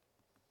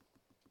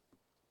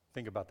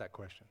 Think about that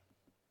question.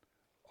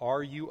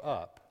 Are you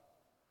up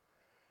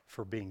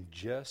for being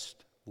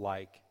just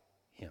like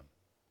Him?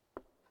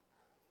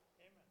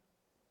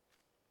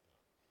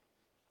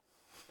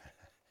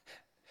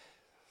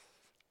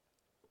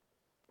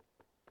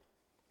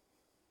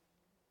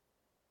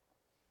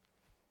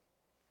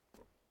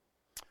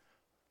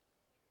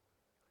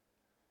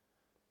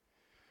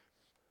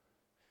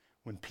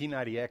 When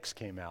P90X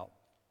came out,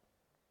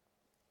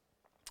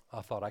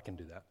 I thought, I can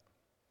do that.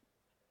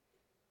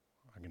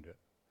 I can do it.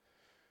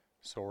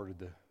 So I ordered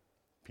the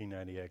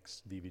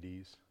P90X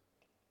DVDs.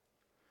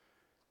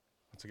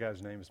 What's the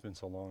guy's name? It's been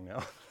so long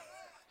now.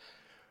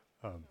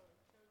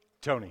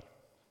 Tony.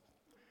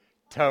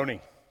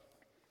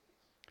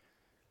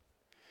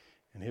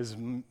 And his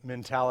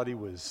mentality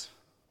was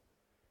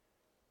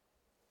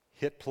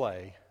hit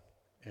play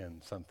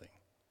and something.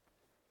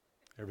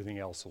 Everything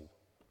else will,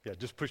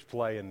 just push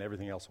play and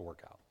everything else will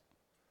work out.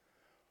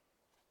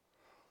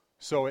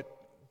 So it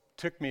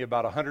took me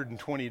about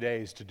 120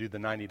 days to do the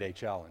 90-day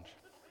challenge.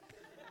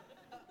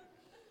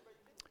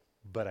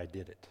 But I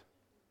did it.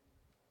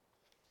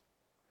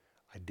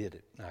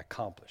 And I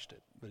accomplished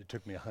it. But it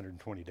took me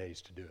 120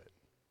 days to do it.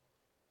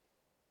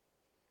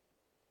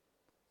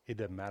 It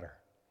doesn't matter.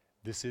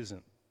 This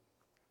isn't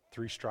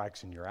 3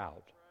 strikes and you're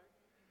out.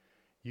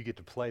 You get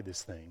to play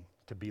this thing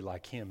to be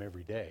like Him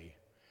every day.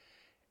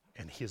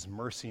 And His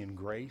mercy and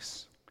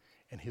grace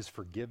and His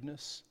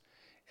forgiveness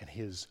and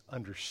His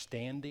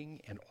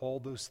understanding and all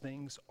those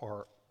things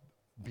are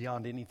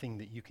beyond anything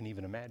that you can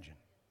even imagine.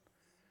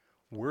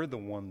 We're the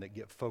one that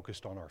get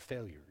focused on our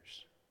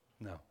failures.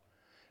 No.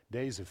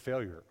 Days of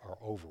failure are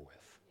over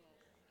with.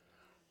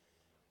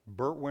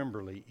 Bert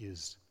Wimberly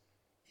is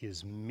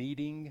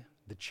meeting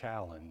the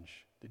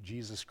challenge that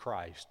Jesus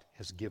Christ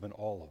has given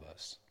all of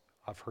us.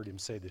 I've heard him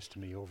say this to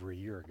me over a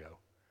year ago.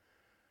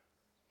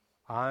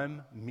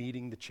 I'm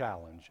meeting the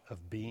challenge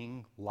of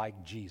being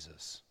like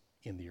Jesus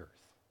in the earth.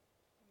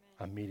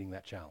 I'm meeting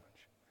that challenge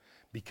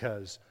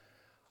because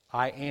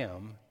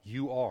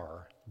you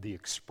are the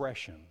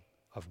expression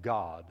of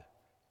God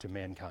to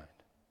mankind.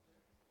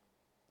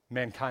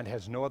 Mankind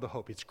has no other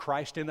hope. It's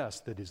Christ in us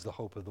that is the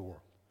hope of the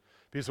world.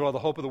 Because, the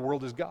hope of the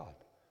world is God.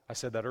 I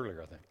said that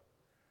earlier, I think.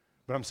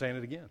 But I'm saying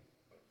it again.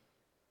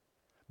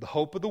 The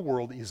hope of the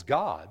world is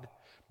God,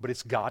 but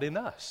it's God in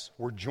us.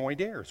 We're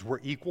joint heirs. We're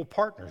equal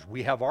partners.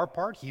 We have our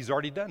part. He's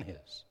already done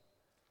His.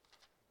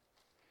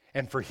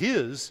 And for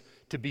His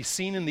to be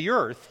seen in the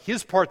earth,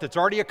 His part that's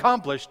already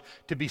accomplished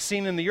to be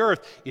seen in the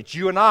earth, it's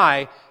you and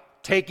I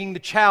taking the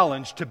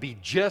challenge to be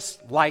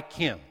just like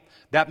Him.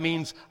 That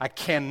means I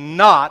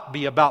cannot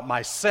be about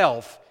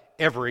myself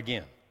ever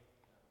again.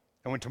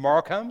 And when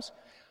tomorrow comes,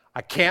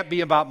 I can't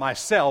be about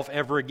myself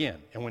ever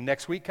again. And when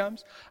next week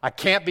comes, I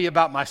can't be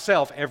about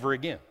myself ever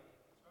again.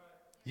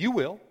 You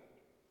will,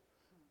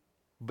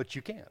 but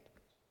you can't.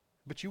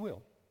 But you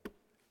will,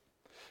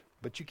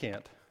 but you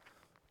can't.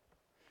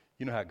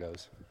 You know how it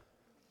goes.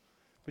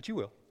 But you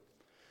will,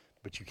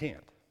 but you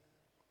can't.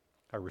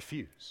 I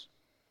refuse.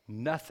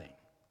 Nothing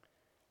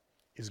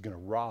is going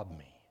to rob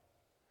me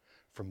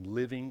from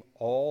living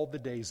all the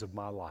days of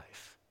my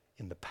life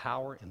in the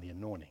power and the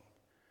anointing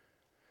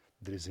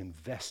that is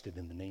invested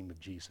in the name of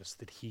Jesus,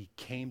 that He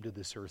came to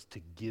this earth to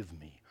give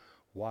me.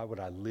 Why would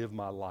I live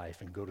my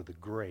life and go to the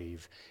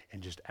grave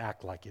and just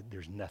act like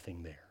there's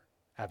nothing there?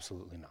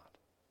 Absolutely not.